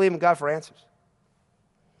 I'm believing God for answers.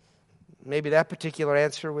 Maybe that particular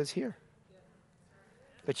answer was here.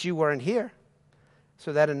 But you weren't here.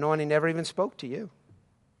 So that anointing never even spoke to you.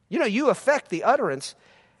 You know, you affect the utterance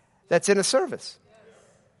that's in a service.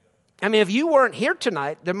 I mean, if you weren't here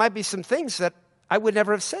tonight, there might be some things that I would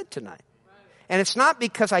never have said tonight. And it's not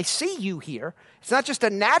because I see you here. It's not just a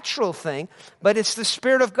natural thing, but it's the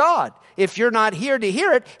Spirit of God. If you're not here to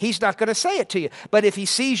hear it, He's not going to say it to you. But if He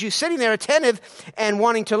sees you sitting there attentive and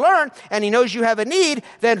wanting to learn, and He knows you have a need,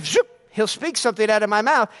 then zoop, He'll speak something out of my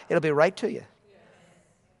mouth. It'll be right to you.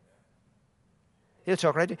 He'll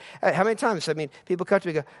talk right to you. How many times, people come to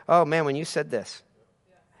me and go, oh man, when you said this,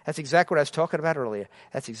 that's exactly what I was talking about earlier.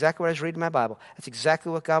 That's exactly what I was reading in my Bible. That's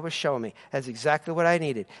exactly what God was showing me. That's exactly what I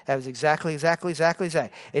needed. That was exactly.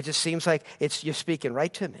 It just seems like you're speaking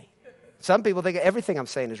right to me. Some people think everything I'm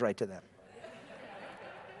saying is right to them.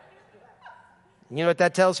 You know what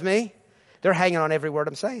that tells me? They're hanging on every word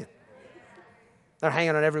I'm saying. They're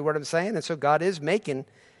hanging on every word I'm saying, and so God is making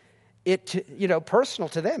it, personal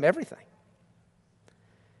to them, everything.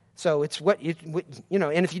 So it's what and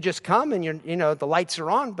if you just come and the lights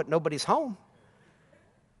are on, but nobody's home.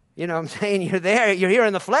 You know what I'm saying? You're there, you're here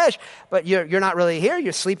in the flesh, but you're not really here.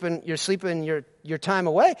 You're sleeping your time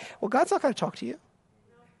away. Well, God's not going to talk to you.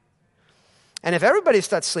 And if everybody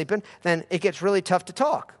starts sleeping, then it gets really tough to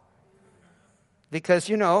talk. Because,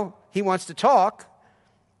 He wants to talk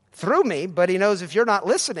through me, but He knows if you're not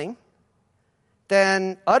listening,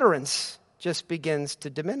 then utterance just begins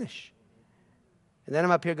to diminish. And then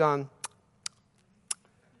I'm up here going,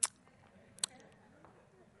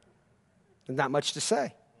 there's not much to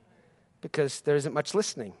say because there isn't much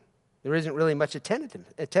listening. There isn't really much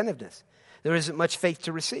attentiveness. There isn't much faith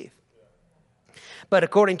to receive. But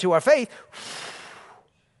according to our faith,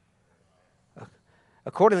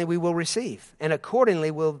 accordingly we will receive. And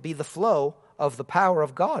accordingly will be the flow of the power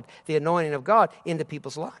of God, the anointing of God into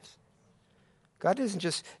people's lives. God didn't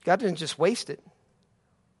just waste it.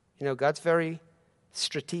 God's very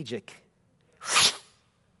strategic.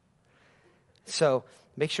 So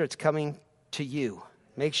make sure it's coming to you.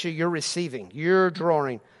 Make sure you're receiving. You're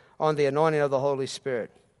drawing on the anointing of the Holy Spirit.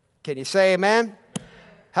 Can you say amen?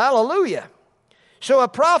 Hallelujah. So a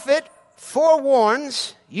prophet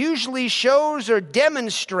forewarns, usually shows or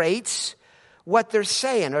demonstrates what they're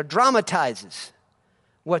saying or dramatizes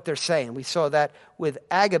what they're saying. We saw that with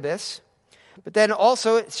Agabus. But then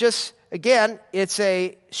also it's just, again, it's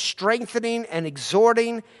a strengthening and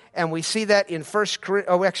exhorting, and we see that in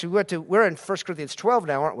we're in 1 Corinthians 12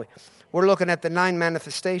 now, aren't we? We're looking at the 9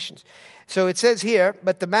 manifestations. So it says here,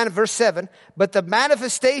 verse 7, but the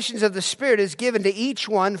manifestations of the Spirit is given to each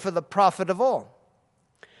one for the profit of all.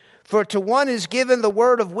 For to one is given the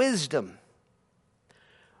word of wisdom.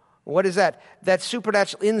 What is that? That's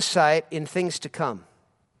supernatural insight in things to come.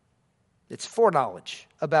 It's foreknowledge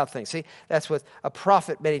about things. See, that's what a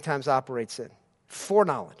prophet many times operates in.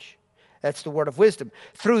 Foreknowledge. That's the word of wisdom.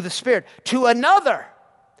 Through the Spirit. To another,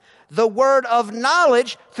 the word of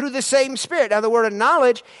knowledge through the same Spirit. Now, the word of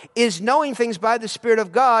knowledge is knowing things by the Spirit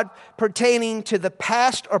of God pertaining to the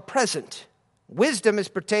past or present. Wisdom is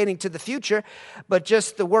pertaining to the future, but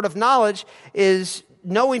just the word of knowledge is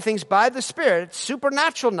knowing things by the Spirit. It's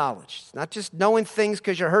supernatural knowledge. It's not just knowing things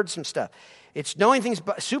because you heard some stuff. It's knowing things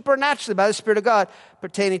supernaturally by the Spirit of God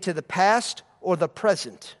pertaining to the past or the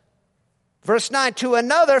present. Verse 9, to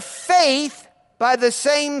another faith by the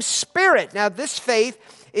same Spirit. Now this faith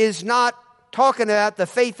is not talking about the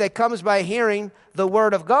faith that comes by hearing the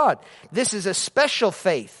Word of God. This is a special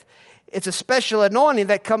faith. It's a special anointing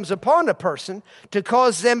that comes upon a person to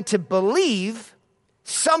cause them to believe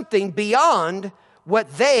something beyond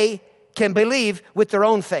what they can believe with their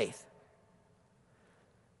own faith.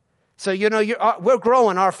 So, we're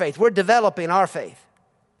growing our faith. We're developing our faith.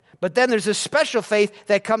 But then there's a special faith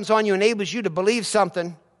that comes on you, enables you to believe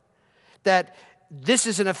something that this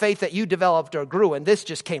isn't a faith that you developed or grew, and this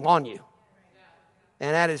just came on you.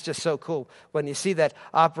 And that is just so cool when you see that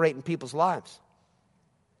operate in people's lives.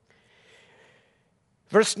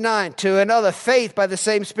 Verse 9, to another faith by the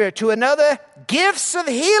same Spirit, to another gifts of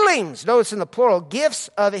healings. Notice in the plural, gifts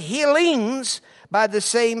of healings by the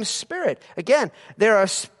same Spirit. Again, there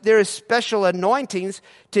are special anointings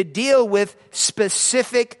to deal with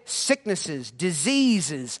specific sicknesses,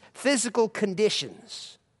 diseases, physical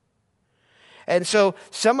conditions. And so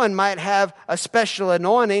someone might have a special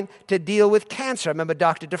anointing to deal with cancer. I remember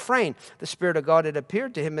Dr. Dufresne, the Spirit of God had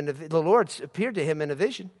appeared to him, the Lord appeared to him in a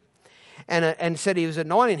vision. And said He was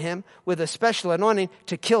anointing him with a special anointing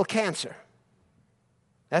to kill cancer.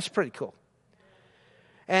 That's pretty cool.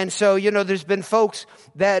 And so, there's been folks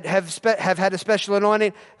that have had a special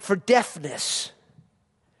anointing for deafness.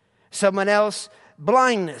 Someone else,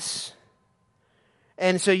 blindness.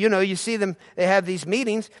 And so, you see them, they have these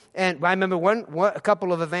meetings. And I remember a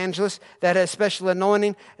couple of evangelists that had a special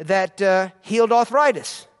anointing that healed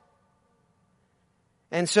arthritis.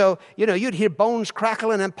 And so, you'd hear bones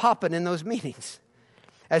crackling and popping in those meetings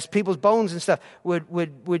as people's bones and stuff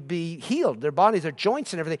would be healed. Their bodies, their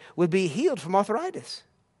joints and everything would be healed from arthritis.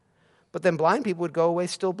 But then blind people would go away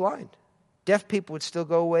still blind. Deaf people would still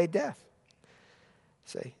go away deaf.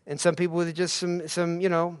 See? And some people with just some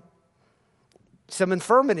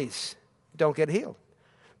infirmities don't get healed.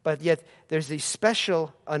 But yet there's these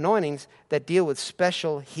special anointings that deal with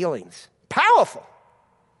special healings. Powerful.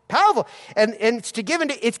 Powerful. And it's given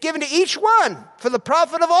to each one for the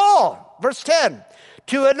profit of all. Verse 10.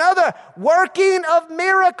 To another, working of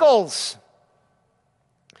miracles.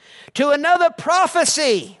 To another,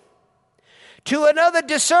 prophecy. To another,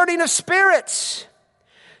 discerning of spirits.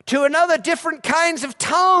 To another, different kinds of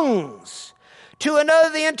tongues. To another,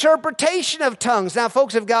 the interpretation of tongues. Now,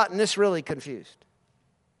 folks have gotten this really confused.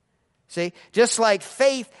 See, just like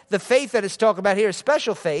faith, the faith that is talked about here is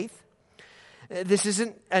special faith. This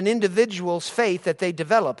isn't an individual's faith that they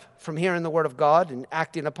develop from hearing the Word of God and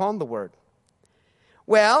acting upon the Word.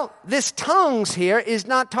 Well, this tongues here is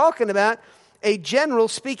not talking about a general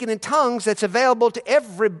speaking in tongues that's available to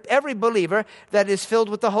every believer that is filled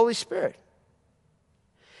with the Holy Spirit.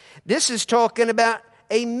 This is talking about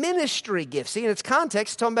a ministry gift. See, in its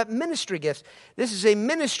context, it's talking about ministry gifts. This is a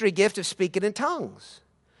ministry gift of speaking in tongues.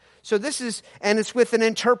 So and it's with an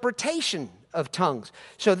interpretation of tongues.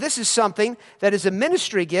 So this is something that is a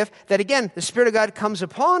ministry gift that, again, the Spirit of God comes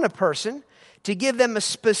upon a person to give them a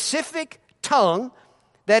specific tongue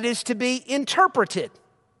that is to be interpreted.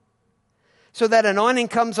 So that anointing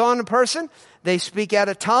comes on a person, they speak out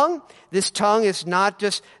a tongue. This tongue is not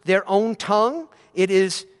just their own tongue. It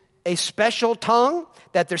is a special tongue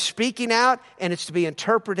that they're speaking out, and it's to be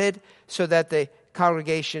interpreted so that the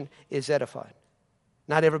congregation is edified.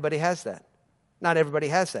 Not everybody has that. Not everybody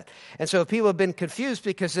has that. And so if people have been confused,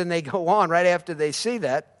 because then they go on right after they see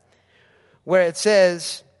that, where it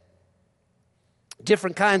says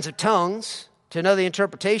different kinds of tongues, to another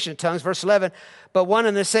interpretation of tongues, verse 11, but one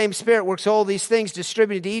and the same Spirit works all these things,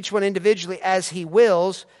 distributed to each one individually as He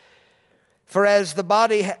wills. For as the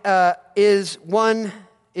body is one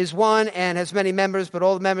and has many members, but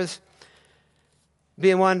all the members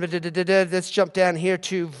being one. Let's jump down here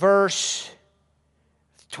to verse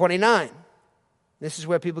 29. This is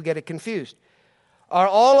where people get it confused. Are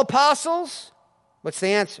all apostles? What's the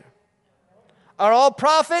answer? Are all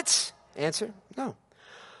prophets? Answer, no.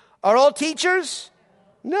 Are all teachers?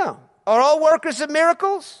 No. Are all workers of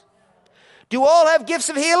miracles? Do all have gifts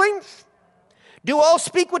of healings? Do all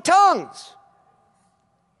speak with tongues?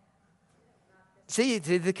 See,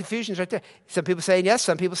 the confusion's right there. Some people saying yes,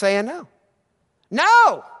 some people saying no.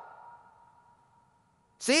 No!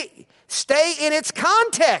 See, stay in its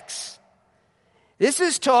context. This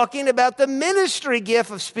is talking about the ministry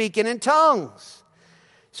gift of speaking in tongues.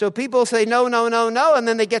 So people say no, no, no, no, and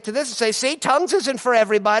then they get to this and say, see, tongues isn't for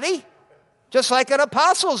everybody. Just like an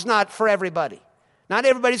apostle's not for everybody. Not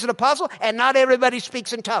everybody's an apostle, and not everybody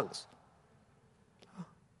speaks in tongues.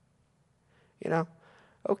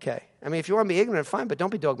 Okay. I mean, if you want to be ignorant, fine, but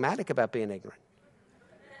don't be dogmatic about being ignorant.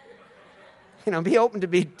 Be open to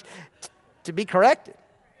be corrected.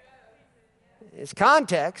 It's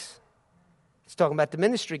context. It's talking about the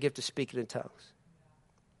ministry gift of speaking in tongues.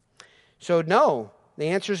 So no, the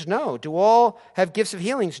answer is no. Do all have gifts of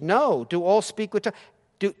healings? No. Do all speak with tongues?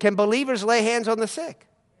 Can believers lay hands on the sick?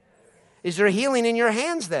 Is there healing in your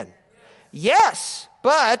hands then? Yes,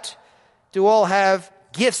 but do all have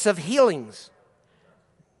gifts of healings?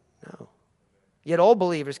 No. Yet all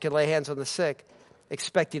believers can lay hands on the sick,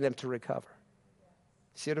 expecting them to recover.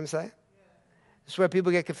 See what I'm saying? This is where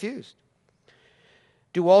people get confused.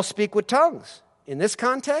 Do all speak with tongues? In this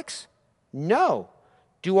context, no.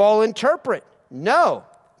 Do all interpret? No.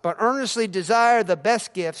 But earnestly desire the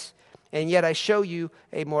best gifts, and yet I show you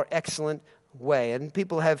a more excellent way. And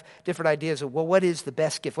people have different ideas of, well, what is the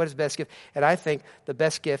best gift? What is the best gift? And I think the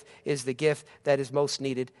best gift is the gift that is most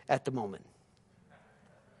needed at the moment.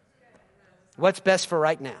 What's best for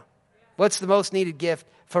right now? What's the most needed gift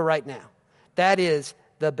for right now? That is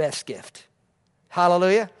the best gift.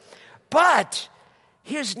 Hallelujah. But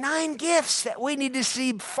here's 9 gifts that we need to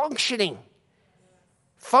see functioning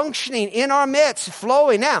in our midst,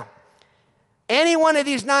 flowing. Now, any one of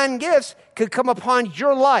these 9 gifts could come upon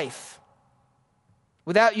your life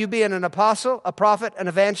without you being an apostle, a prophet, an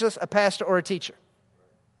evangelist, a pastor, or a teacher.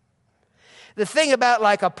 The thing about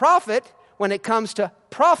like a prophet, when it comes to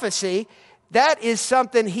prophecy, that is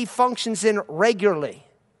something he functions in regularly.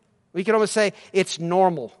 We can almost say it's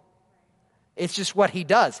normal. It's just what he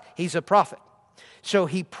does. He's a prophet. So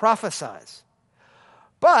he prophesies.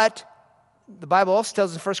 But the Bible also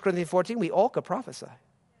tells us in 1 Corinthians 14, we all could prophesy.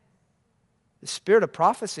 The spirit of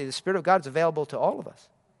prophecy, the Spirit of God is available to all of us.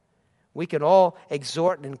 We can all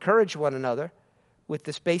exhort and encourage one another with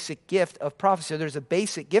this basic gift of prophecy. So there's a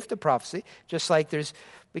basic gift of prophecy, just like there's,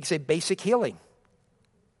 we can say, basic healing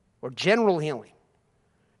or general healing,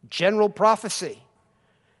 general prophecy.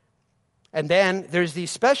 And then there's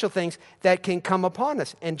these special things that can come upon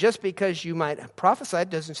us. And just because you might prophesy, it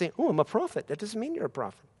doesn't say, oh, I'm a prophet. That doesn't mean you're a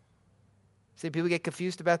prophet. See, people get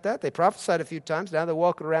confused about that. They prophesied a few times. Now they're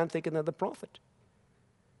walking around thinking they're the prophet.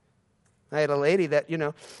 I had a lady that,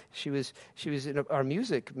 she was in our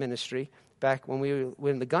music ministry back when we were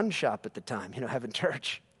in the gun shop at the time, having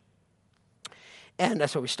church. And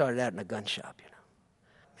that's where we started out, in a gun shop,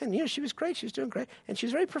 And, she was great. She was doing great. And she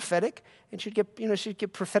was very prophetic. And she'd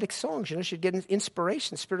get prophetic songs. She'd get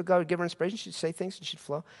inspiration. The Spirit of God would give her inspiration. She'd say things and she'd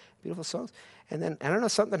flow. Beautiful songs. And then, I don't know,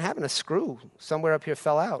 something happened. A screw somewhere up here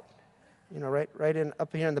fell out. Right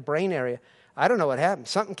up here in the brain area. I don't know what happened.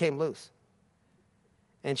 Something came loose.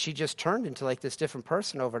 And she just turned into like this different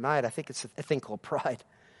person overnight. I think it's a thing called pride.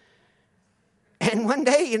 And one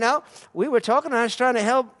day, we were talking, and I was trying to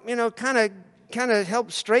help, kind of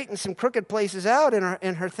help straighten some crooked places out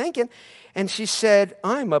in her thinking. And she said,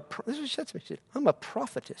 this is what she said to me. She said, I'm a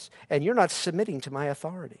prophetess, and you're not submitting to my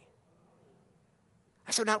authority.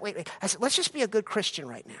 I said, no, wait. I said, let's just be a good Christian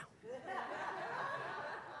right now.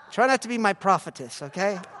 Try not to be my prophetess,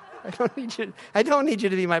 okay? I don't need you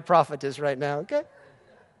to be my prophetess right now, okay?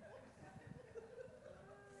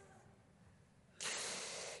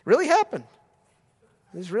 Really happened.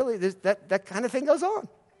 That kind of thing goes on.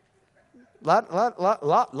 Lot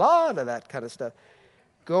of that kind of stuff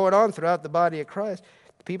going on throughout the body of Christ.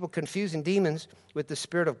 People confusing demons with the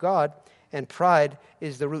Spirit of God, and pride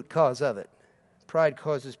is the root cause of it. Pride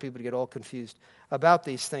causes people to get all confused about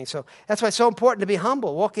these things. So that's why it's so important to be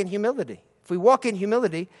humble, walk in humility. If we walk in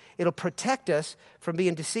humility, it'll protect us from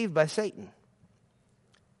being deceived by Satan.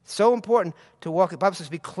 So important to walk. The Bible says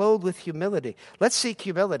be clothed with humility. Let's seek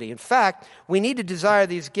humility. In fact, we need to desire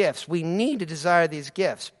these gifts.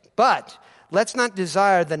 But let's not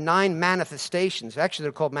desire the 9 manifestations. Actually,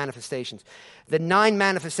 they're called manifestations. The 9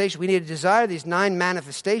 manifestations. We need to desire these 9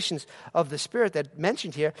 manifestations of the Spirit that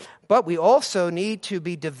mentioned here. But we also need to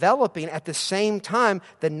be developing at the same time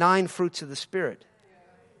the 9 fruits of the Spirit.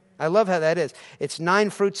 I love how that is. It's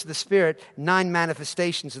 9 fruits of the Spirit, 9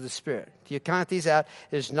 manifestations of the Spirit. If you count these out,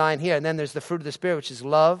 there's 9 here. And then there's the fruit of the Spirit, which is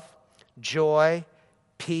love, joy,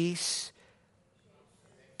 peace,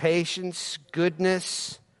 patience,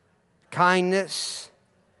 goodness, kindness,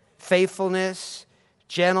 faithfulness,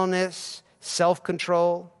 gentleness,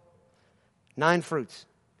 self-control. 9 fruits.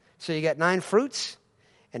 So you got 9 fruits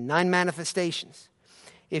and 9 manifestations.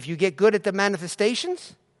 If you get good at the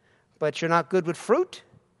manifestations, but you're not good with fruit,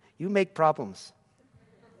 you make problems.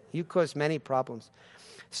 You cause many problems.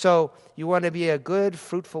 So you want to be a good,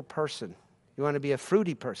 fruitful person. You want to be a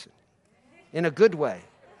fruity person in a good way.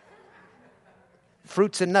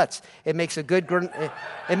 Fruits and nuts. It makes a good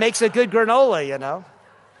granola,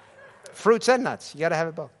 Fruits and nuts. You got to have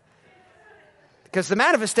it both. Because the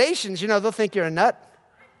manifestations, they'll think you're a nut.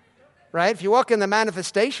 Right? If you walk in the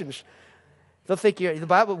manifestations, they'll think the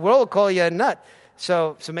Bible will call you a nut.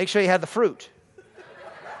 So make sure you have the fruit.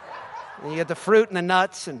 And you get the fruit and the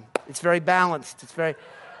nuts, and it's very balanced.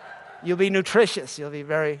 You'll be nutritious.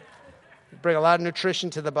 Bring a lot of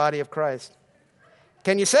nutrition to the body of Christ.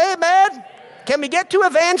 Can you say amen? Can we get to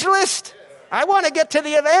evangelist? I want to get to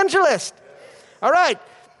the evangelist. All right.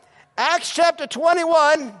 Acts chapter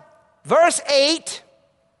 21, verse 8.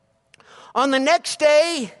 On the next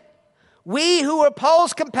day, we who were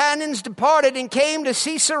Paul's companions departed and came to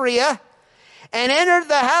Caesarea and entered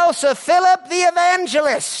the house of Philip the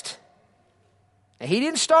evangelist. Now, he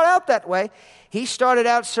didn't start out that way. He started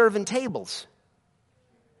out serving tables.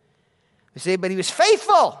 You see, but he was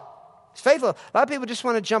faithful. He's faithful. A lot of people just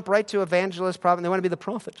want to jump right to evangelist, prophet. They want to be the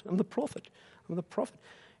prophet. I'm the prophet.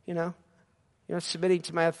 You're submitting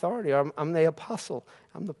to my authority. Or I'm the apostle.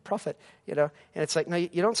 I'm the prophet. And it's like, no,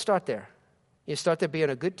 you don't start there. You start there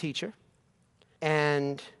being a good teacher,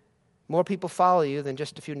 and more people follow you than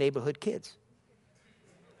just a few neighborhood kids.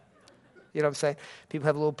 You know what I'm saying? People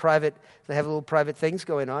have little private things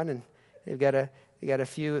going on, and they got a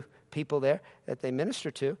few people there that they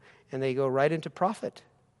minister to, and they go right into prophet.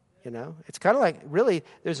 It's kind of like, really,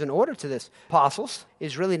 there's an order to this. Apostles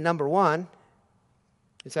is really number 1.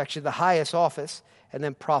 It's actually the highest office, and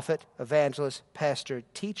then prophet, evangelist, pastor,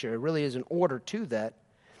 teacher. It really is an order to that.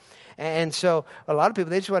 And so a lot of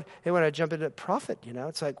people, they want to jump into prophet.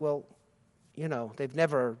 It's like, well, they've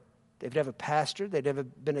never pastored, they've never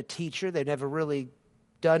been a teacher, they've never really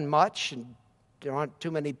done much, and there aren't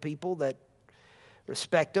too many people that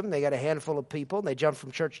respect them. They got a handful of people, and they jump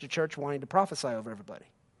from church to church wanting to prophesy over everybody.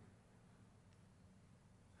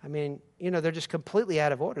 I mean, they're just completely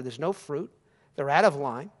out of order. There's no fruit. They're out of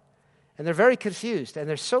line. And they're very confused. And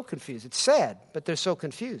they're so confused. It's sad, but they're so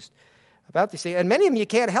confused about these things. And many of them, you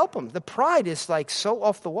can't help them. The pride is like so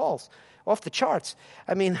off the walls, off the charts.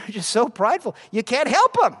 I mean, they're just so prideful. You can't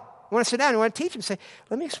help them. You want to sit down, you want to teach them, say,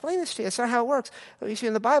 let me explain this to you. That's not how it works. Let me see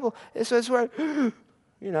in the Bible. This is where, and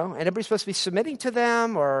everybody's supposed to be submitting to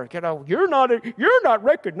them, or, you're not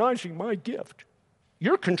recognizing my gift.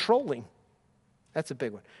 You're controlling. That's a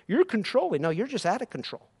big one. You're controlling. No, you're just out of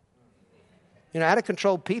control. Out of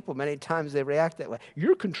control people, many times they react that way.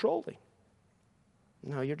 You're controlling.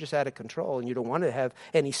 No, you're just out of control, and you don't want to have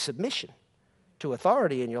any submission to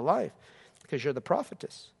authority in your life because you're the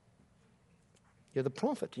prophetess. You're the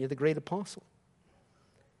prophet. You're the great apostle.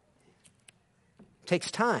 It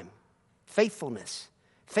takes time. Faithfulness.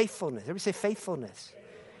 Faithfulness. Everybody say faithfulness.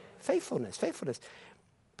 Faithfulness. Faithfulness.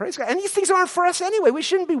 Praise God. And these things aren't for us anyway. We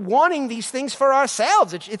shouldn't be wanting these things for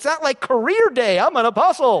ourselves. It's not like career day. I'm an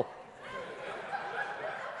apostle.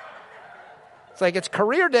 It's like it's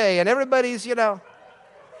career day and everybody's,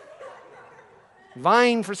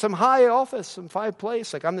 vying for some high office, some high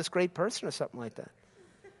place, like I'm this great person or something like that.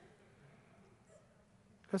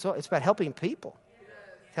 It's about helping people.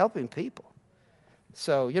 Helping people.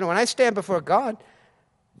 So, when I stand before God,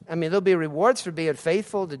 there'll be rewards for being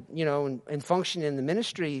faithful to, and function in the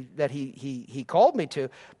ministry that he called me to.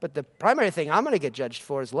 But the primary thing I'm going to get judged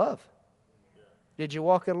for is love. Did you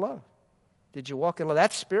walk in love? Did you walk in love?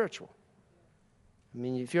 That's spiritual.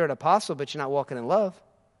 If you're an apostle, but you're not walking in love,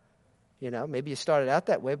 maybe you started out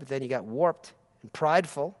that way, but then you got warped and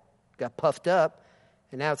prideful, got puffed up,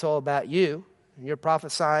 and now it's all about you, and you're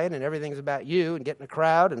prophesying, and everything's about you, and getting a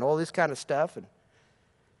crowd, and all this kind of stuff,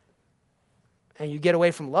 and you get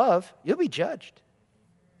away from love, you'll be judged.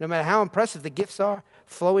 No matter how impressive the gifts are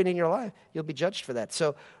flowing in your life, you'll be judged for that.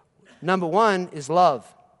 So, number one is love.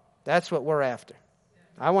 That's what we're after.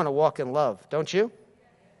 I want to walk in love, don't you?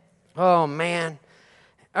 Oh, man.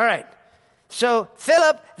 All right. So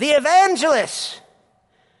Philip the evangelist,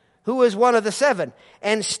 who was one of the 7,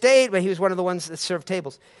 and stayed, he was one of the ones that served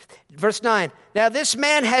tables. Verse 9, now this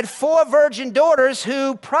man had 4 virgin daughters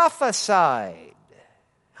who prophesied.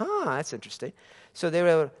 That's interesting. So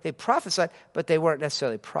they prophesied, but they weren't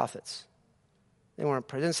necessarily prophets. It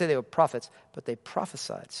didn't say they were prophets, but they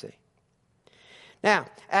prophesied, see. Now,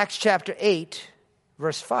 Acts chapter 8,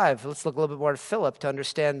 verse 5. Let's look a little bit more at Philip to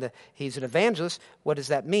understand that he's an evangelist. What does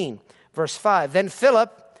that mean? Verse 5. Then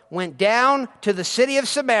Philip went down to the city of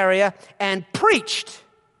Samaria and preached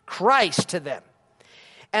Christ to them.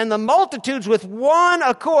 And the multitudes with one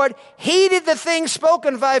accord heeded the things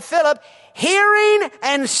spoken by Philip, hearing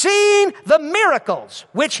and seeing the miracles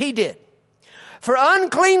which he did. For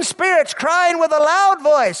unclean spirits, crying with a loud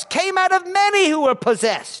voice, came out of many who were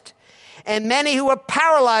possessed. And many who were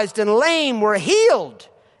paralyzed and lame were healed.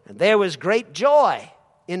 And there was great joy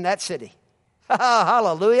in that city.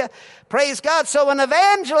 Hallelujah. Praise God. So an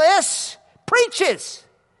evangelist preaches.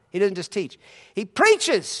 He doesn't just teach. He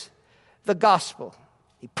preaches the gospel.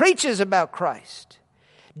 He preaches about Christ.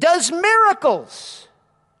 Does miracles.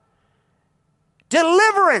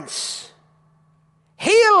 Deliverance.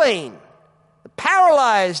 Healing. The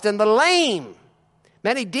paralyzed and the lame.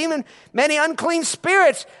 Many unclean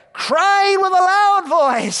spirits crying with a loud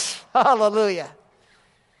voice. Hallelujah.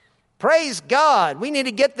 Praise God. We need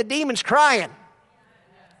to get the demons crying.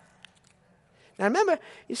 Now remember,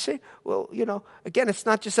 you say, well, again, it's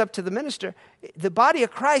not just up to the minister. The body of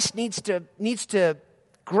Christ needs to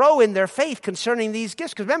grow in their faith concerning these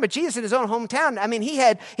gifts. Because remember, Jesus in his own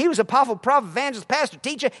hometown, he was a powerful prophet, evangelist, pastor,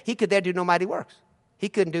 teacher. He could there do no mighty works. He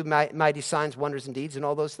couldn't do mighty signs, wonders, and deeds and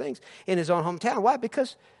all those things in his own hometown. Why?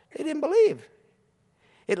 Because they didn't believe.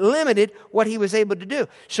 It limited what he was able to do.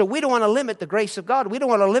 So we don't want to limit the grace of God. We don't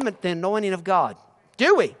want to limit the anointing of God.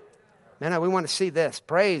 Do we? Man, we want to see this.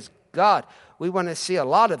 Praise God. We want to see a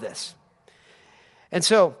lot of this. And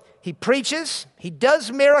so he preaches. He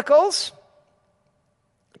does miracles.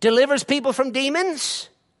 Delivers people from demons.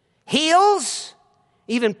 Heals.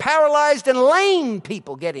 Even paralyzed and lame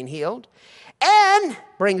people getting healed. And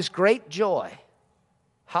brings great joy.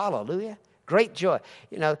 Hallelujah. Great joy.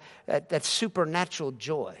 That supernatural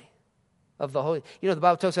joy of the Holy. The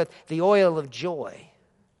Bible talks about the oil of joy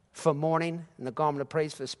for mourning and the garment of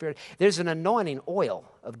praise for the Spirit. There's an anointing oil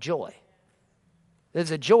of joy.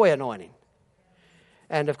 There's a joy anointing.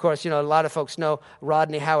 And of course, a lot of folks know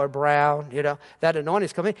Rodney Howard Brown, that anointing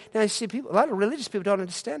is coming. Now you see a lot of religious people don't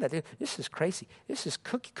understand that. This is crazy. This is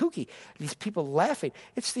kooky. These people laughing.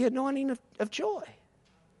 It's the anointing of joy.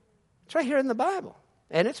 It's right here in the Bible.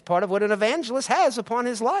 And it's part of what an evangelist has upon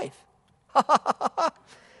his life.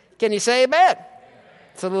 Can you say amen?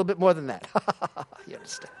 It's a little bit more than that. You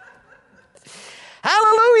understand?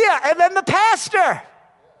 Hallelujah. And then the pastor.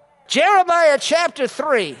 Jeremiah chapter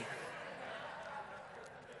 3.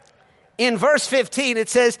 In verse 15 it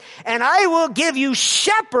says, and I will give you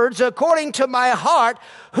shepherds according to my heart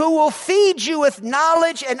who will feed you with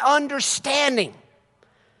knowledge and understanding.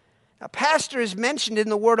 Now, pastor is mentioned in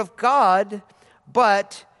the Word of God,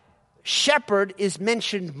 but shepherd is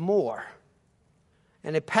mentioned more.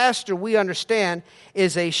 And a pastor, we understand,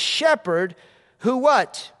 is a shepherd who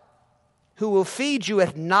what? Who will feed you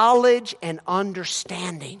with knowledge and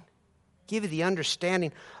understanding. Give you the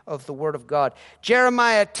understanding of the Word of God.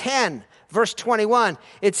 Jeremiah 10, verse 21,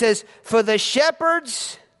 it says, for the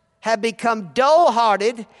shepherds have become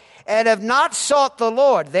dull-hearted and have not sought the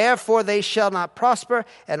Lord. Therefore they shall not prosper,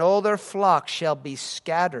 and all their flocks shall be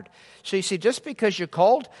scattered. So you see, just because you're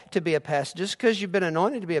called to be a pastor, just because you've been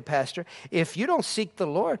anointed to be a pastor, if you don't seek the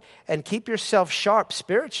Lord and keep yourself sharp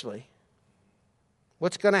spiritually,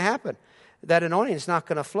 what's going to happen? That anointing is not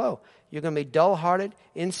going to flow. You're going to be dull-hearted,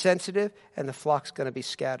 insensitive, and the flock's going to be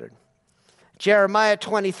scattered. Jeremiah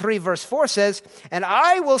 23, verse 4 says, and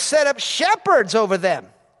I will set up shepherds over them,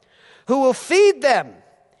 who will feed them,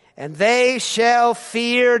 and they shall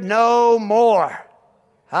fear no more.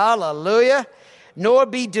 Hallelujah. Nor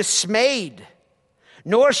be dismayed,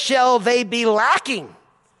 nor shall they be lacking.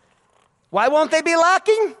 Why won't they be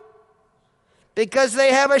lacking? Because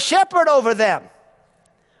they have a shepherd over them.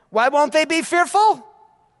 Why won't they be fearful?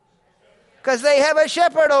 Because they have a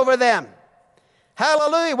shepherd over them.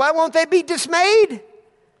 Hallelujah. Why won't they be dismayed?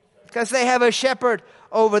 Because they have a shepherd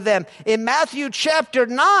over them. In Matthew chapter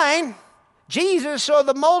 9, Jesus saw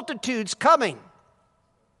the multitudes coming.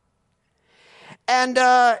 And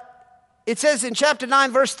it says in chapter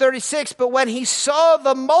 9, verse 36, but when he saw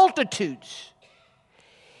the multitudes,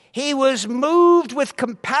 he was moved with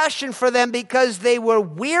compassion for them because they were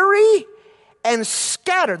weary and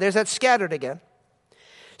scattered. There's that scattered again.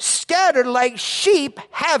 Scattered like sheep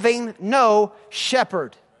having no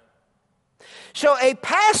shepherd. So a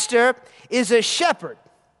pastor is a shepherd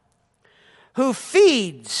who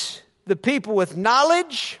feeds the people with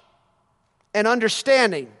knowledge and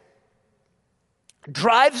understanding,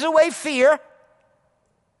 drives away fear,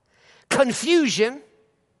 confusion,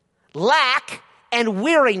 lack, and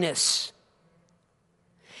weariness,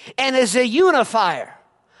 and is a unifier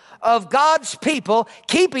of God's people,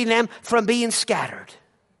 keeping them from being scattered.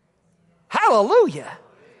 Hallelujah.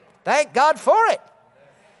 Thank God for it.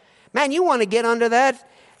 Man, you want to get under that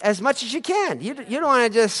as much as you can. You don't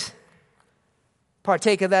want to just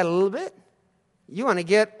partake of that a little bit. You want to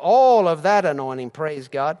get all of that anointing, praise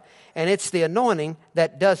God. And it's the anointing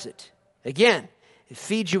that does it. Again, it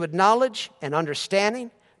feeds you with knowledge and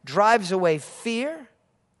understanding, drives away fear,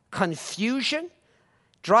 confusion,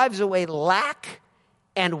 drives away lack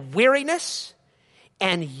and weariness,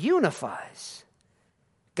 and unifies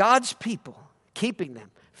God's people, keeping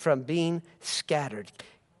them from being scattered,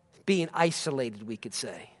 being isolated, we could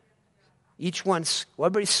say.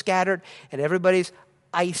 Everybody's scattered and everybody's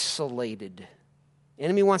isolated. The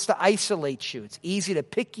enemy wants to isolate you. It's easy to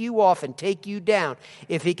pick you off and take you down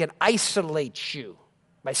if he can isolate you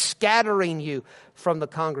by scattering you from the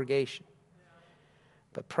congregation.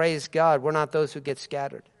 But praise God, we're not those who get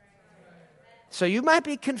scattered. So you might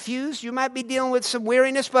be confused. You might be dealing with some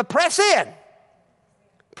weariness, but press in.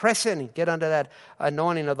 Press in and get under that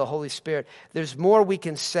anointing of the Holy Spirit. There's more we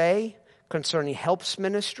can say concerning helps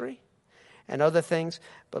ministry and other things,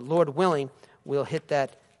 but Lord willing, we'll hit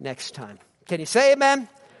that next time. Can you say amen?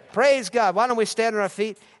 Praise God. Why don't we stand on our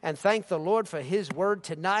feet and thank the Lord for His word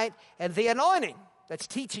tonight and the anointing that's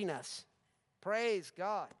teaching us. Praise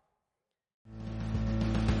God.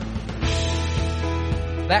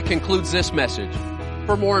 That concludes this message.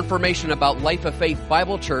 For more information about Life of Faith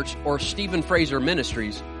Bible Church or Stephen Fraser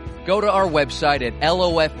Ministries, go to our website at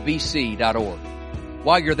lofbc.org.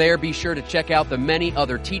 While you're there, be sure to check out the many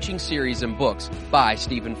other teaching series and books by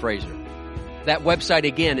Stephen Fraser. That website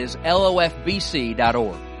again is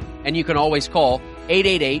lofbc.org, and you can always call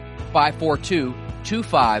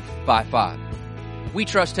 888-542-2555. We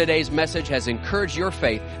trust today's message has encouraged your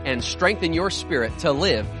faith and strengthened your spirit to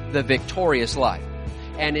live the victorious life.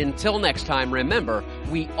 And until next time, remember,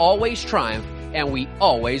 we always triumph and we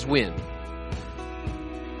always win.